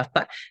find that stuff,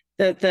 but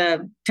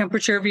the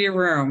temperature of your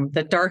room,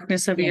 the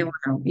darkness of your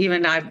room.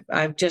 Even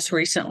I've just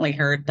recently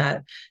heard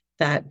that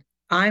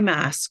eye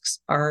masks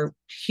are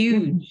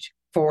huge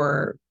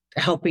for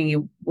helping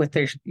you with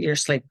your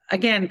sleep.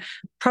 Again,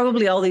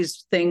 probably all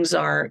these things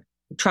are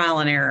trial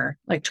and error.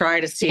 Like try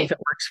to see if it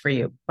works for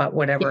you, but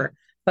whatever.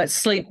 But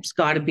sleep's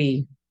got to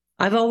be.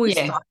 I've always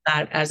thought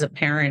that as a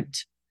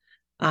parent,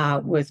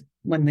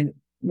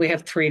 we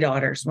have 3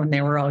 daughters when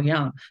they were all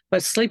young,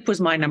 but sleep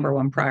was my number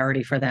one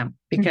priority for them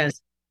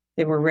because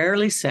they were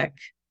rarely sick.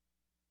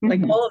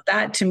 Like all of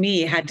that to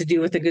me had to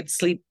do with a good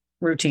sleep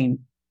routine.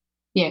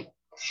 Yeah.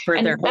 For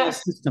their whole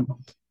system.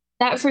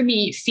 That for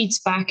me feeds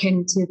back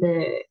into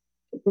the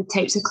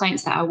types of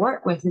clients that I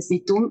work with is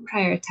they don't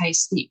prioritize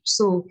sleep.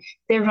 So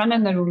they're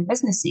running their own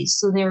businesses.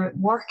 So they're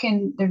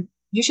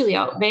usually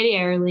up very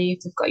early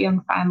if they've got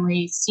young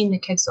families, seeing the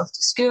kids off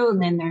to school,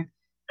 and then they're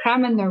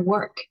cramming their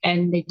work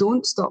and they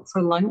don't stop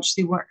for lunch.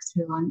 They work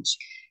through lunch.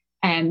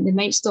 And they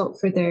might stop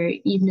for their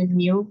evening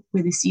meal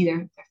where they see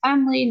their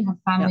family and have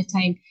family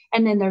time.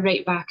 And then they're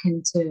right back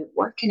into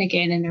working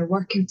again, and they're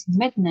working to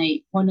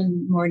midnight, 1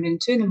 in the morning,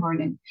 2 in the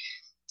morning.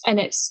 And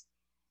that's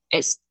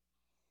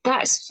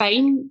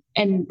fine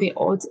in the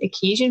odd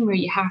occasion where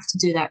you have to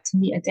do that to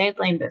meet a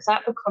deadline. But if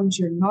that becomes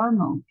your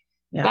normal,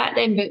 that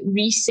then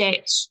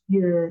resets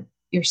your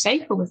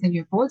cycle within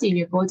your body, and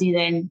your body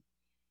then,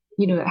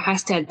 it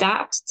has to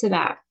adapt to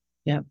that.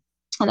 Yeah.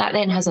 And that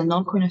then has a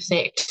knock-on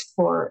effect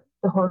for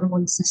the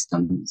hormone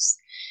systems,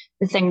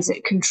 the things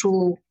that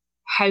control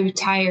how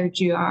tired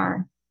you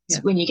are.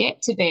 So when you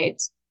get to bed,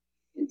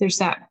 there's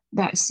that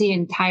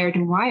saying, tired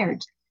and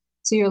wired.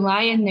 So you're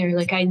lying there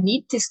like, I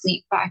need to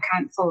sleep, but I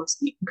can't fall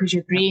asleep because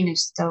your brain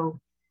is still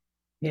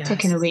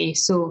ticking away.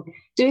 So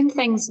doing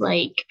things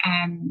like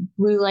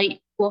blue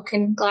light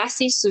blocking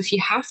glasses. So if you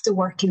have to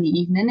work in the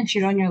evening, if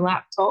you're on your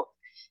laptop,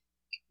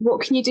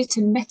 what can you do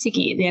to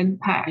mitigate the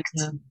impact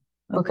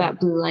of that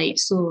blue light?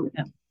 So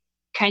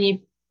can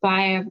you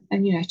buy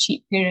a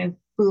cheap pair of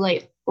blue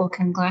light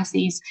blocking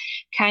glasses?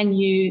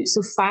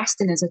 So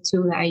fasting is a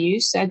tool that I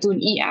use. So I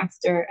don't eat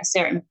after a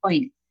certain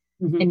point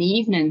in the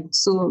evening.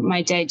 So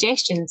my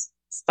digestion's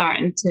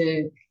starting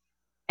to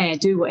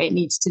do what it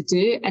needs to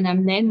do. And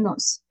I'm then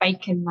not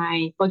spiking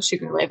my blood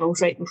sugar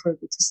levels right before I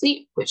go to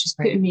sleep, which is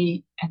putting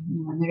me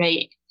in the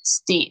right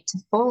state to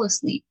fall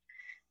asleep.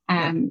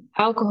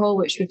 Alcohol,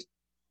 which we've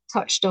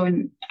touched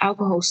on,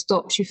 alcohol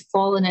stops you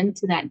falling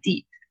into that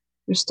deep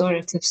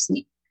restorative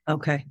sleep.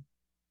 Okay.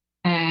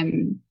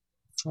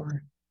 So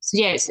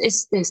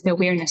it's the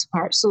awareness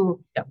part. So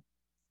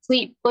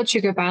sleep, blood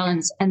sugar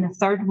balance, and the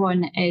third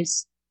one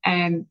is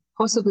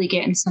possibly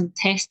getting some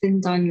testing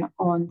done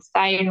on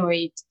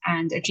thyroid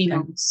and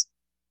adrenals,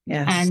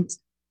 and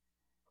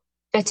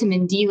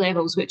vitamin D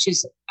levels, which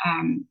is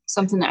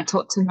something that I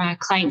talk to my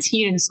clients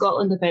here in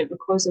Scotland about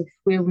because of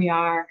where we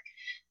are,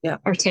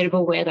 our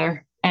terrible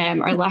weather,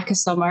 our lack of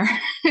summer.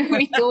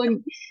 We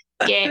don't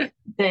get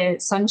the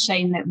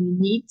sunshine that we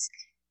need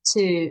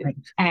to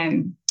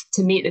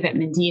make the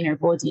vitamin D in our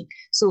body.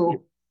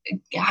 So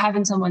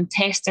having someone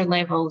test their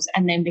levels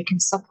and then they can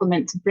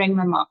supplement to bring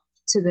them up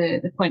to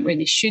the point where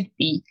they should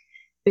be,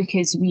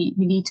 because we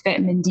need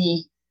vitamin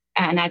D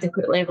at an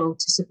adequate level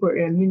to support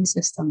your immune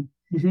system,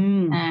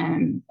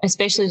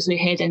 especially as we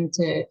head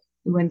into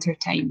the winter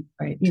time.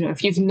 Right.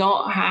 If you've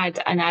not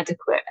had an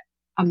adequate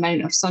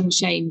amount of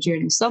sunshine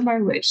during the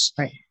summer, which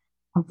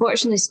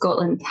unfortunately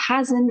Scotland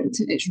hasn't,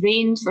 it's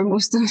rained for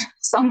most of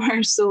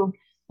summer, so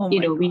we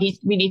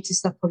need to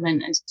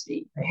supplement as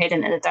we head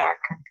into the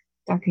darker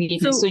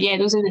evenings. So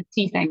those are the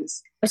 3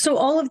 things. So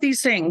all of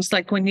these things,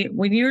 like when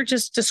you're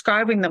just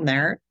describing them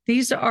there,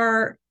 these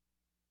are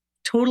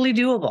totally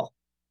doable.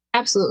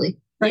 Absolutely.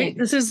 Right.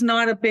 This is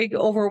not a big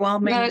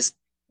overwhelming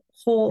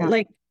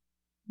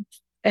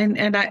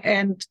and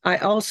I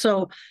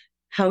also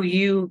how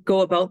you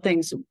go about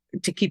things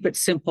to keep it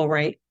simple,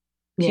 right?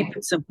 Keep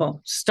it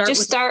simple.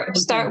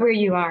 Start where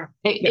you are.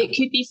 It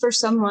could be for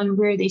someone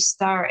where they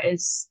start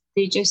is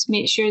they just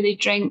make sure they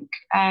drink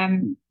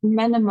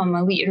minimum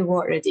a litre of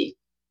water a day.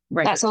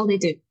 Right. That's all they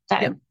do.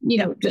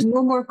 Just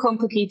no more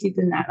complicated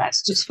than that.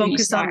 That's just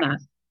focus on that.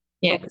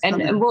 Yeah.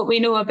 And what we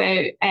know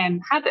about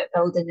habit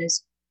building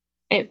is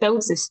it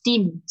builds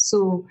esteem.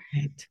 So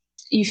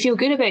you feel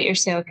good about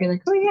yourself. You're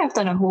like, oh yeah, I've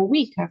done a whole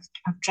week.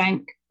 I've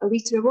drank a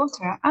litre of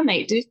water. I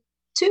might do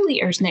 2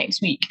 litres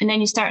next week. And then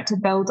you start to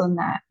build on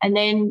that. And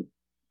then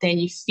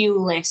you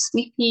feel less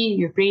sleepy,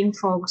 your brain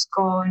fog's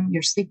gone,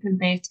 you're sleeping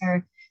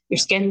better, your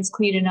skin's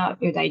clearing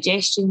up, your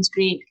digestion's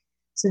great.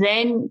 So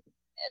then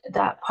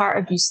that part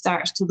of you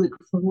starts to look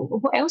for,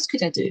 what else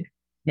could I do?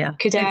 Yeah.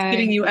 It's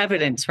giving you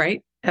evidence,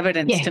 right?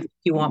 Evidence to make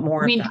you want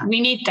more of that. We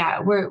need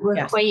that. We're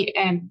quite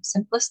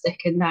simplistic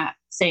in that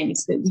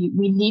sense that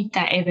we need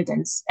that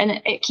evidence,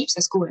 and it keeps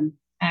us going.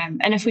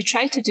 And if we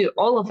try to do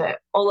all of it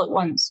all at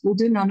once, we'll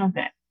do none of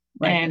it.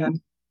 Right.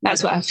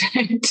 That's what I've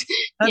found.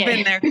 I've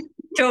been there.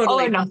 Totally.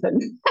 All or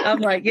nothing. I'm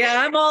like,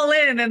 I'm all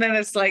in. And then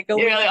it's like, you're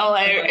really all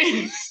out.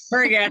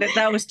 Forget it.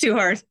 That was too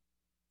hard.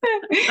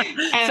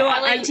 So I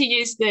like to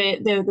use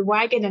the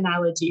wagon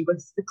analogy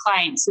with the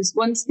clients. Is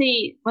once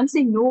they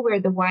know where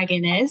the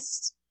wagon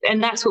is,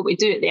 and that's what we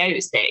do at the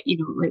outset,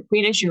 like,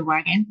 where is your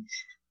wagon?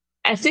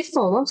 If they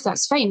fall off,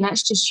 that's fine.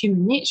 That's just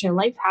human nature.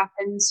 Life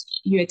happens,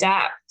 you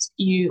adapt,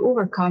 you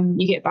overcome,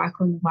 you get back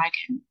on the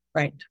wagon.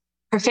 Right.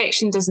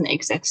 Perfection doesn't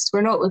exist.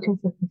 We're not looking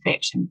for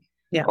perfection.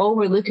 Yeah. All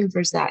we're looking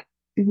for is that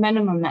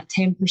minimum, that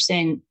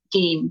 10%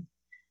 gain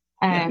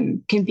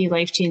can be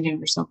life-changing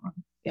for someone.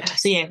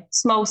 Yes. So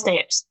small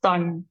steps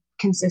done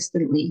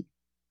consistently.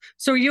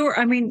 So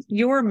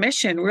your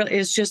mission really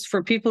is just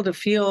for people to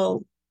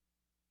feel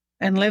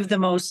and live the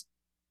most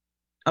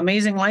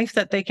amazing life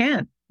that they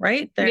can,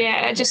 right?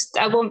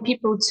 I want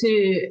people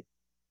to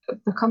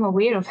become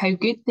aware of how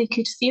good they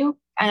could feel.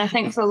 And I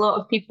think for a lot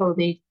of people,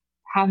 they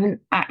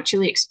haven't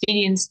actually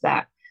experienced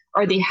that,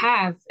 or they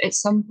have at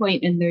some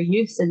point in their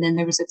youth, and then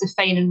there was a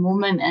defining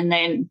moment, and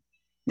then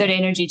their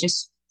energy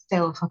just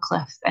fell off a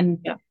cliff, and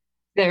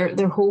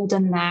they're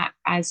holding that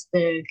as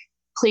the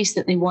place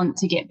that they want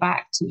to get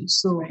back to.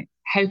 So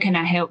how can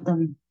I help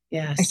them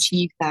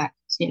achieve that?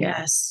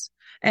 Yes.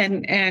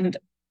 And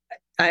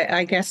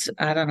I guess,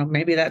 I don't know,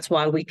 maybe that's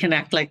why we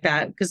connect like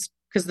that, because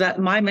that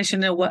my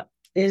mission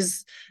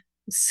is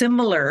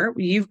similar.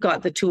 You've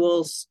got the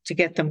tools to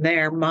get them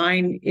there.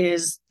 Mine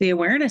is the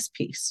awareness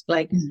piece.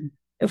 Like,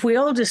 if we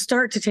all just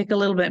start to take a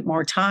little bit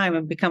more time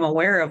and become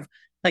aware of,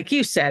 like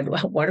you said,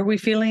 what are we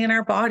feeling in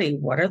our body?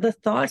 What are the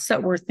thoughts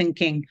that we're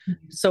thinking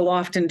so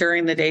often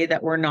during the day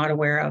that we're not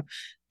aware of?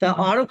 The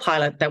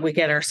autopilot that we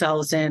get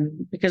ourselves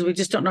in because we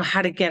just don't know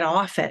how to get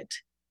off it.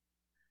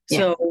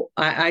 So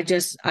I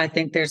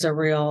think there's a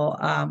real,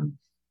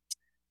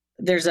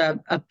 there's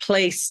a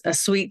place, a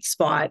sweet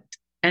spot,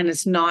 and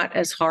it's not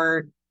as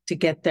hard to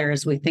get there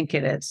as we think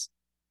it is.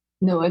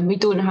 No, and we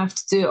don't have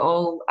to do it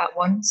all at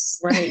once.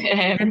 Right.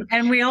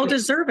 and we all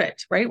deserve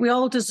it, right? We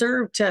all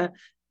deserve to,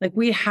 like,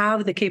 we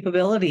have the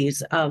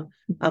capabilities of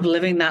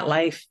living that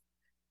life,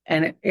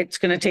 and it's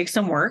going to take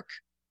some work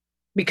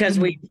because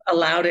we've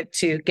allowed it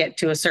to get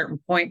to a certain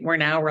point where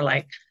now we're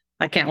like,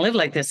 I can't live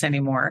like this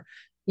anymore.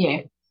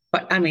 Yeah.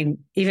 But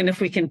even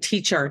if we can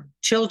teach our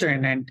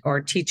children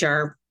or teach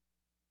our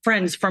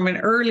friends from an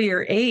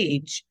earlier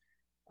age,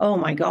 oh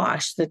my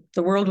gosh, the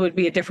world would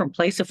be a different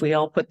place if we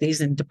all put these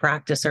into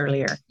practice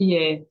earlier.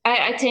 Yeah.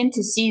 I tend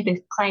to see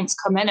the clients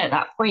come in at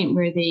that point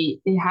where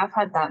they have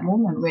had that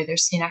moment where they're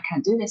saying, I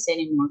can't do this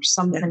anymore.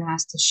 Something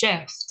has to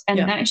shift. And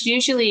that's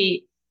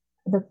usually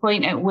the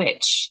point at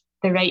which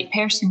the right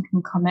person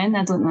can come in.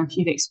 I don't know if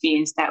you've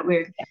experienced that,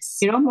 where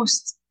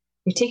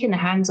you're taking your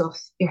hands off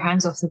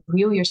the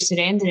wheel, you're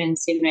surrendering and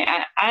saying,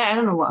 right, I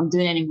don't know what I'm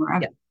doing anymore.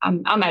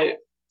 I'm out.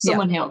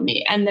 Someone help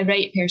me. And the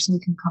right person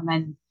can come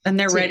in. And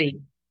they're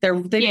ready. They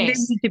need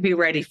to be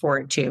ready for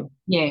it too.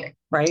 Yeah.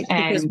 Right.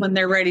 Because when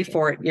they're ready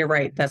for it, you're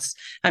right. That's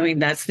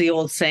the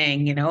old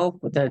saying,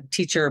 the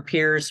teacher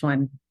appears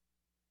when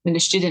the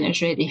student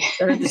is ready.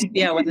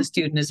 When the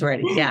student is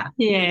ready. Yeah.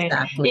 Yeah.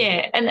 Exactly.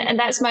 Yeah. And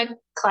that's my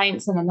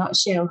clients in a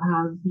nutshell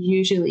have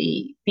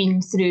usually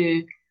been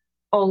through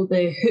all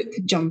the hoop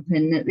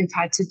jumping that they've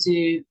had to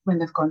do when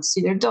they've gone to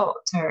see their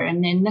doctor,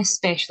 and then this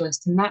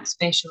specialist and that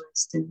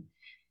specialist.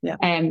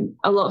 And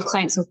a lot of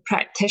clients have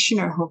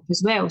practitioner hop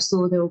as well.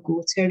 So they'll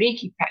go to a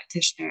Reiki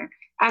practitioner,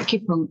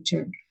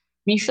 acupuncture,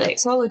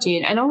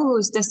 reflexology, and all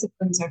those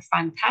disciplines are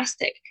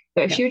fantastic.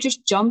 But if you're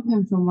just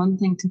jumping from one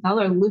thing to the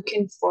other,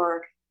 looking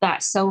for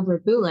that silver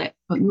bullet,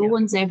 but no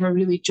one's ever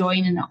really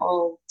joining it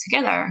all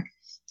together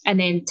and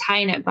then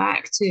tying it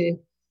back to,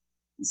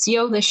 see,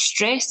 all this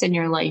stress in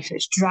your life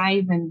is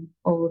driving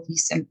all of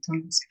these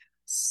symptoms.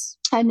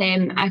 And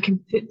then I can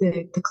put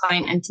the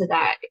client into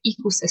that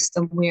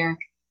ecosystem where,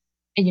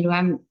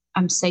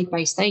 I'm side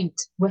by side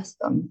with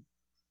them.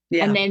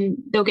 Yeah. And then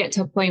they'll get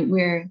to a point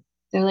where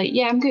they're like,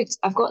 yeah, I'm good.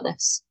 I've got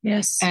this.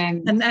 Yes.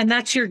 And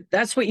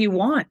that's what you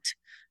want.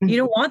 You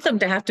don't want them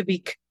to have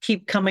to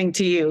keep coming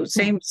to you.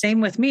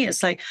 Same with me.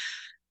 It's like,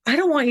 I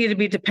don't want you to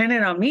be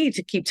dependent on me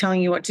to keep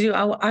telling you what to do.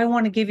 I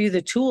want to give you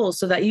the tools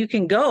so that you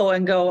can go,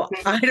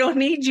 I don't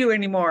need you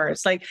anymore.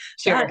 It's like,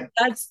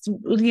 that's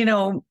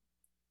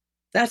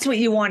what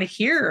you want to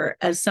hear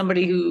as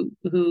somebody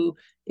who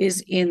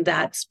is in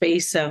that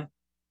space of,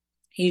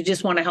 you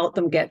just want to help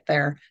them get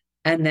there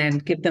and then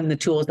give them the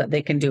tools that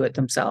they can do it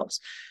themselves.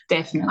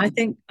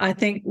 Definitely. I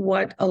think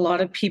what a lot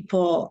of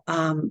people,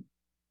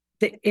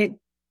 it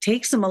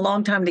takes them a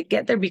long time to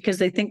get there because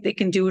they think they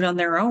can do it on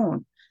their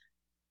own.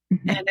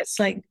 And it's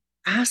like,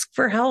 ask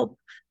for help.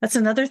 That's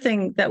another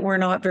thing that we're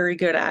not very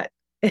good at.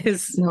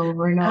 No,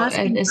 we're not.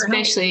 And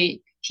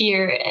especially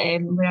here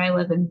where I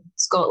live in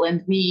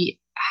Scotland, we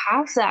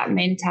have that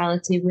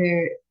mentality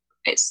where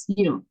it's,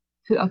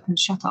 put up and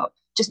shut up.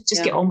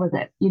 Just get on with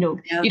it. You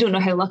don't know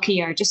how lucky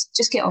you are. Just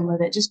get on with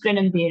it. Just grin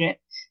and bear it.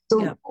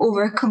 Don't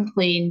over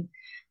complain.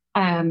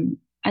 And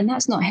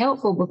that's not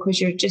helpful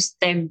because you're just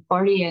then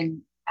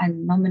burying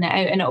and numbing it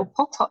out, and it'll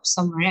pop up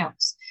somewhere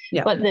else.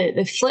 Yeah. But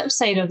the flip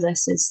side of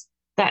this is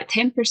that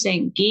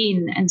 10%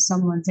 gain in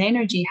someone's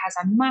energy has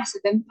a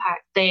massive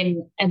impact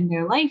then in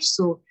their life.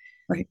 So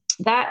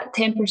that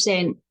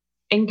 10%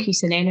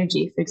 increase in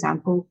energy, for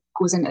example,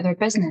 goes into their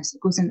business,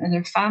 it goes into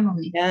their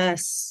family.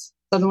 Yes.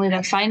 Suddenly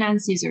their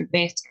finances are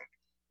better.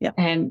 Yeah.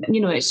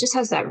 It just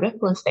has that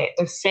ripple effect.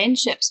 Their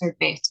friendships are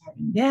better.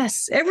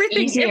 Yes.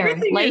 Everything.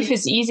 Life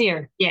is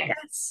easier. Yeah.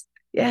 Yes.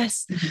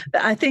 Yes.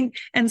 I think,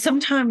 and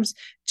sometimes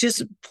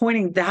just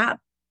pointing that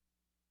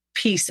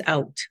piece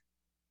out,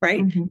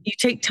 right? You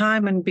take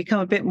time and become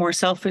a bit more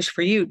selfish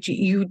for you.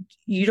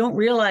 You don't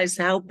realize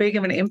how big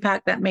of an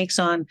impact that makes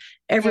on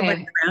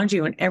everybody around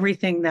you and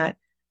everything that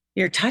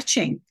you're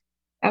touching.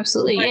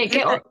 Absolutely.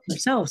 Get off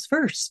yourselves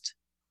first.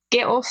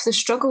 Get off the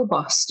struggle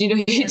bus. You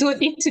don't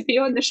need to be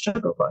on the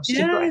struggle bus.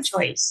 You've got a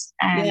choice.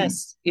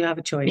 Yes, you have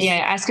a choice. Yeah,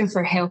 asking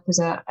for help is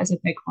a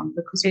big one,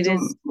 because we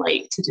don't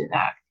like to do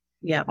that.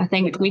 Yeah, I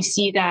think we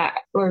see that,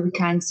 or we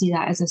can see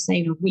that as a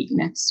sign of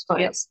weakness, but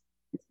it's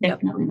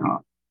definitely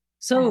not.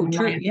 So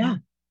true. Yeah.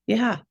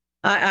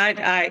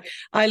 I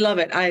love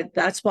it.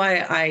 That's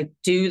why I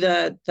do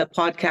the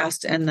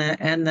podcast and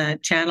the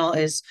channel,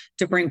 is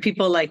to bring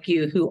people like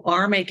you who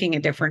are making a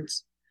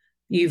difference.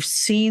 You've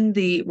seen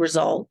the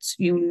results.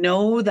 You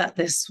know that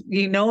this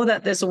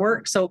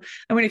works. So,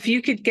 I mean, if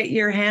you could get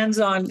your hands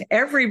on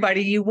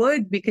everybody, you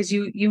would, because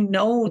you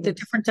know the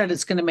difference that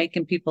it's going to make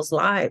in people's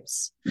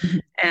lives.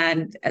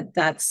 And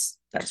that's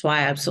why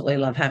I absolutely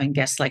love having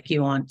guests like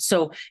you on.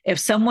 So if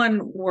someone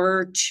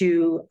were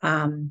to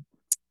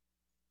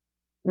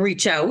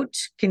reach out,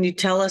 can you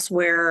tell us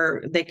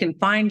where they can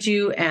find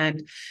you?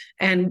 And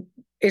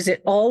is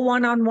it all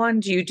one-on-one?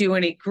 Do you do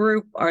any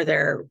group?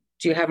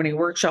 Do you have any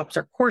workshops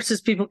or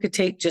courses people could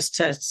take just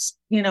to,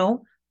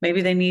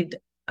 maybe they need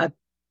a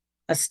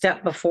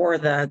step before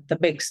the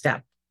big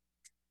step?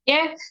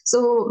 Yeah.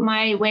 So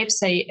my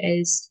website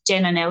is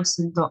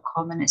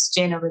jennanelson.com, and it's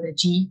Genna with a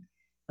G.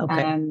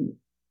 Okay.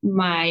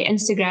 My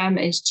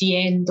Instagram is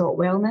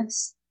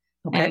gn.wellness.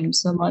 Okay.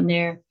 So I'm on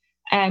there.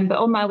 But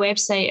on my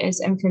website is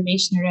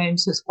information around,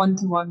 so it's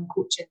one-to-one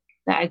coaching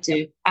that I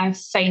do. I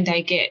find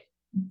I get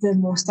the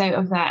most out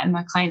of that, and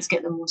my clients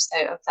get the most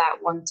out of that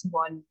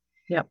one-to-one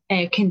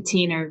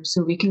container.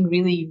 So we can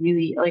really,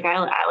 really,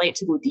 I like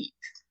to go deep.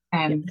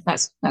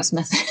 That's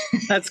my thing.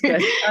 That's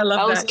good. I love that.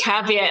 I always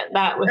caveat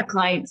that with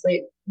clients,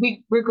 like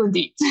we're going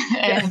deep.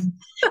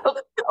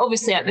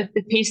 Obviously at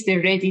the pace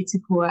they're ready to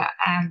go at.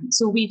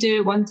 So we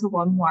do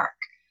one-to-one work.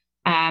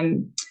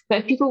 But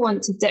if people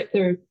want to dip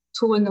their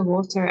toe in the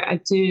water,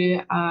 I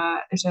do,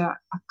 there's a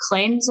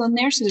cleanse on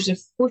there. So there's a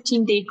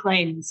 14-day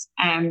cleanse.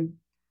 And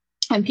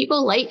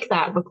people like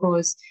that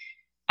because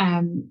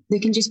they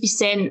can just be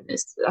sent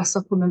a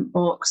supplement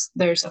box.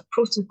 There's a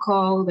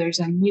protocol, there's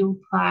a meal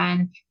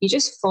plan. You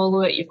just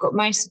follow it. You've got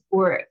my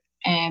support.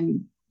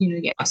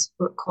 You get a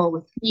support call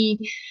with me,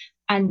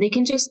 and they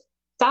can just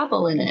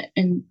dabble in it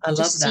and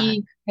just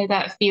see how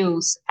that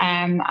feels.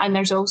 And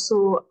there's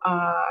also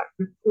a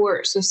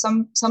report. So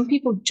some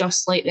people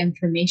just like the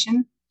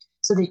information,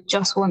 so they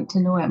just want to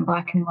know it in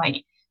black and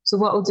white. So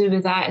what I'll do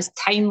with that is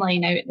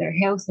timeline out their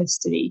health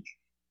history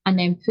and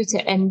then put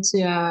it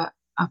into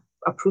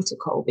a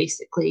protocol,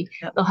 basically.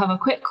 Yep. They'll have a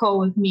quick call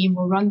with me and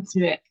we'll run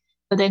through it.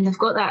 But then they've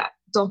got that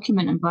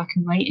document in black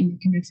and white and they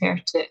can refer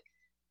to it.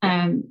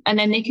 And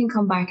then they can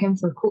come back in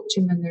for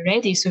coaching when they're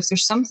ready. So if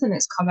there's something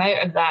that's come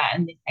out of that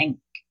and they think,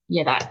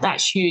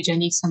 that's huge, I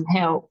need some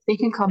help, they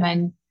can come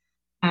in.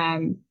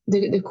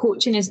 The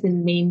coaching is the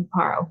main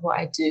part of what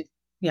I do.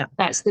 Yeah.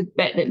 That's the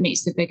bit that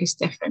makes the biggest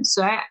difference.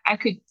 So I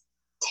could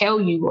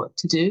tell you what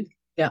to do.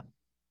 Yeah.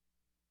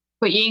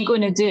 But you ain't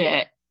going to do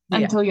it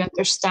until you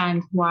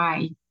understand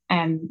why.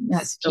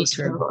 That's the case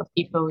for a lot of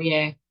people,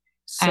 yeah.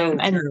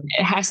 And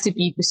it has to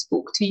be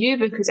bespoke to you,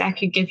 because I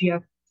could give you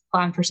a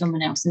plan for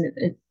someone else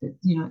and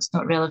it's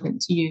not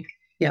relevant to you.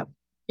 Yeah.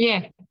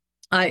 Yeah.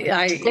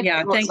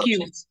 Thank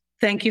you.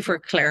 Thank you for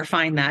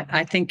clarifying that.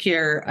 I think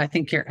you're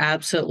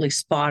absolutely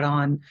spot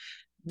on.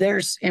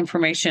 There's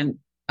information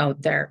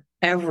out there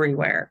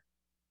everywhere.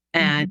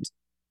 And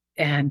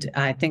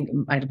I think it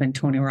might have been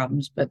Tony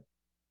Robbins, but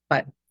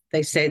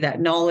they say that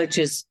knowledge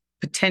is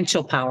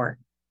potential power.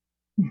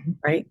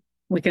 Right?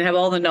 We can have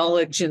all the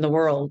knowledge in the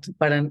world,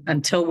 but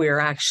until we are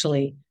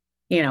actually,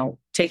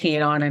 taking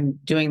it on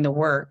and doing the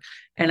work.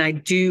 And I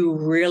do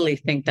really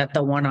think that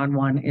the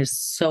one-on-one is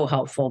so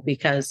helpful,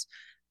 because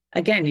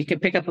again, you can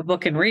pick up a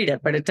book and read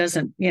it, but it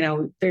doesn't,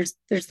 there's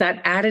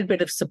that added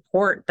bit of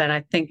support that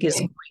I think is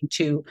going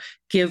to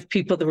give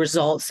people the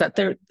results that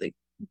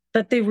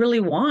they really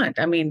want.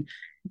 I mean,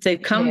 if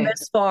they've come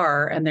this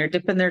far and they're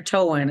dipping their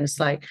toe in, it's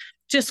like,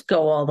 just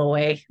go all the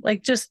way.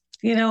 Like, just,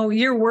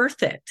 you're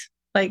worth it.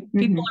 Like,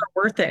 people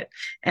are worth it.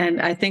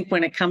 And I think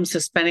when it comes to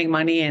spending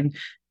money and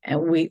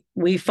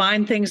we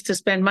find things to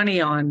spend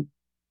money on,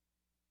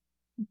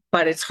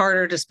 but it's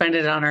harder to spend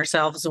it on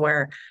ourselves,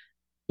 where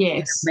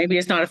maybe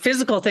it's not a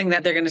physical thing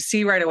that they're going to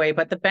see right away,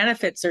 but the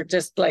benefits are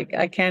just like,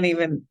 I can't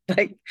even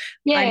I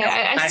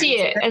see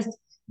it as,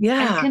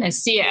 I kind of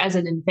see it as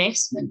an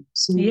investment.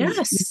 So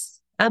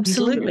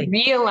absolutely. You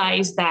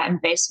realize that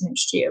investment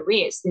straight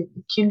away. It's the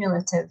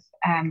cumulative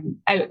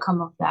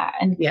outcome of that.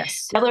 And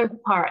yes, the other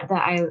part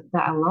that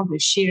I love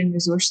is sharing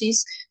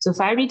resources. So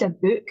if I read a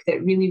book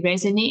that really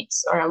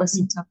resonates, or I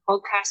listen to a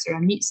podcast, or I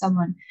meet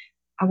someone,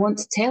 I want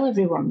to tell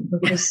everyone,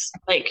 because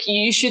like,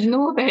 you should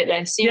know about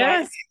this. You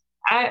know,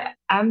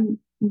 I'm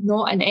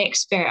not an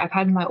expert. I've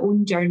had my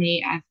own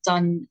journey. I've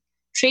done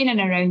training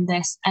around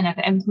this and I've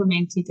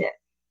implemented it.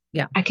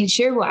 Yeah. I can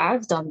share what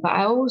I've done, but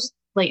I always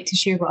like to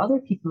share what other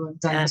people have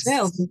done as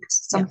well, because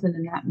something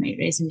in that might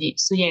resonate.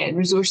 So yeah,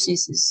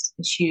 resources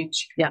is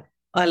huge. Yeah.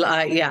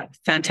 Yeah.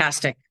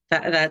 Fantastic.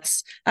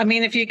 That's, I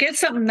mean, if you get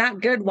something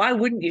that good, why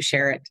wouldn't you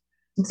share it?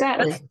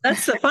 Exactly.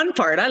 That's the fun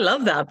part. I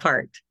love that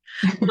part.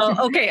 Well,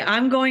 okay.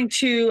 I'm going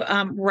to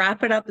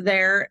wrap it up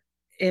there.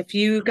 If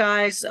you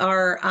guys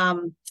are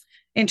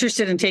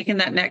interested in taking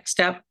that next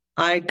step,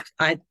 I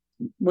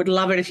would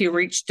love it if you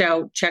reached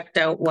out, checked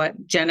out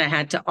what Genna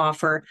had to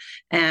offer.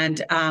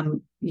 And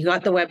you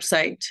got the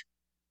website,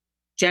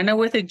 Genna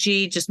with a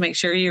G. Just make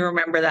sure you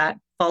remember that.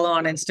 Follow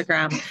on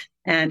Instagram.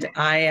 And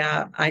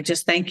I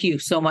just thank you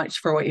so much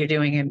for what you're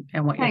doing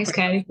and what you're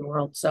putting in the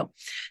world. So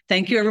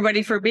thank you,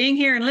 everybody, for being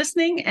here and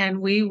listening.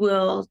 And we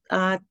will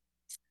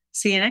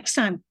see you next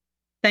time.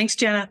 Thanks,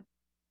 Genna.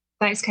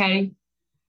 Thanks, Carrie.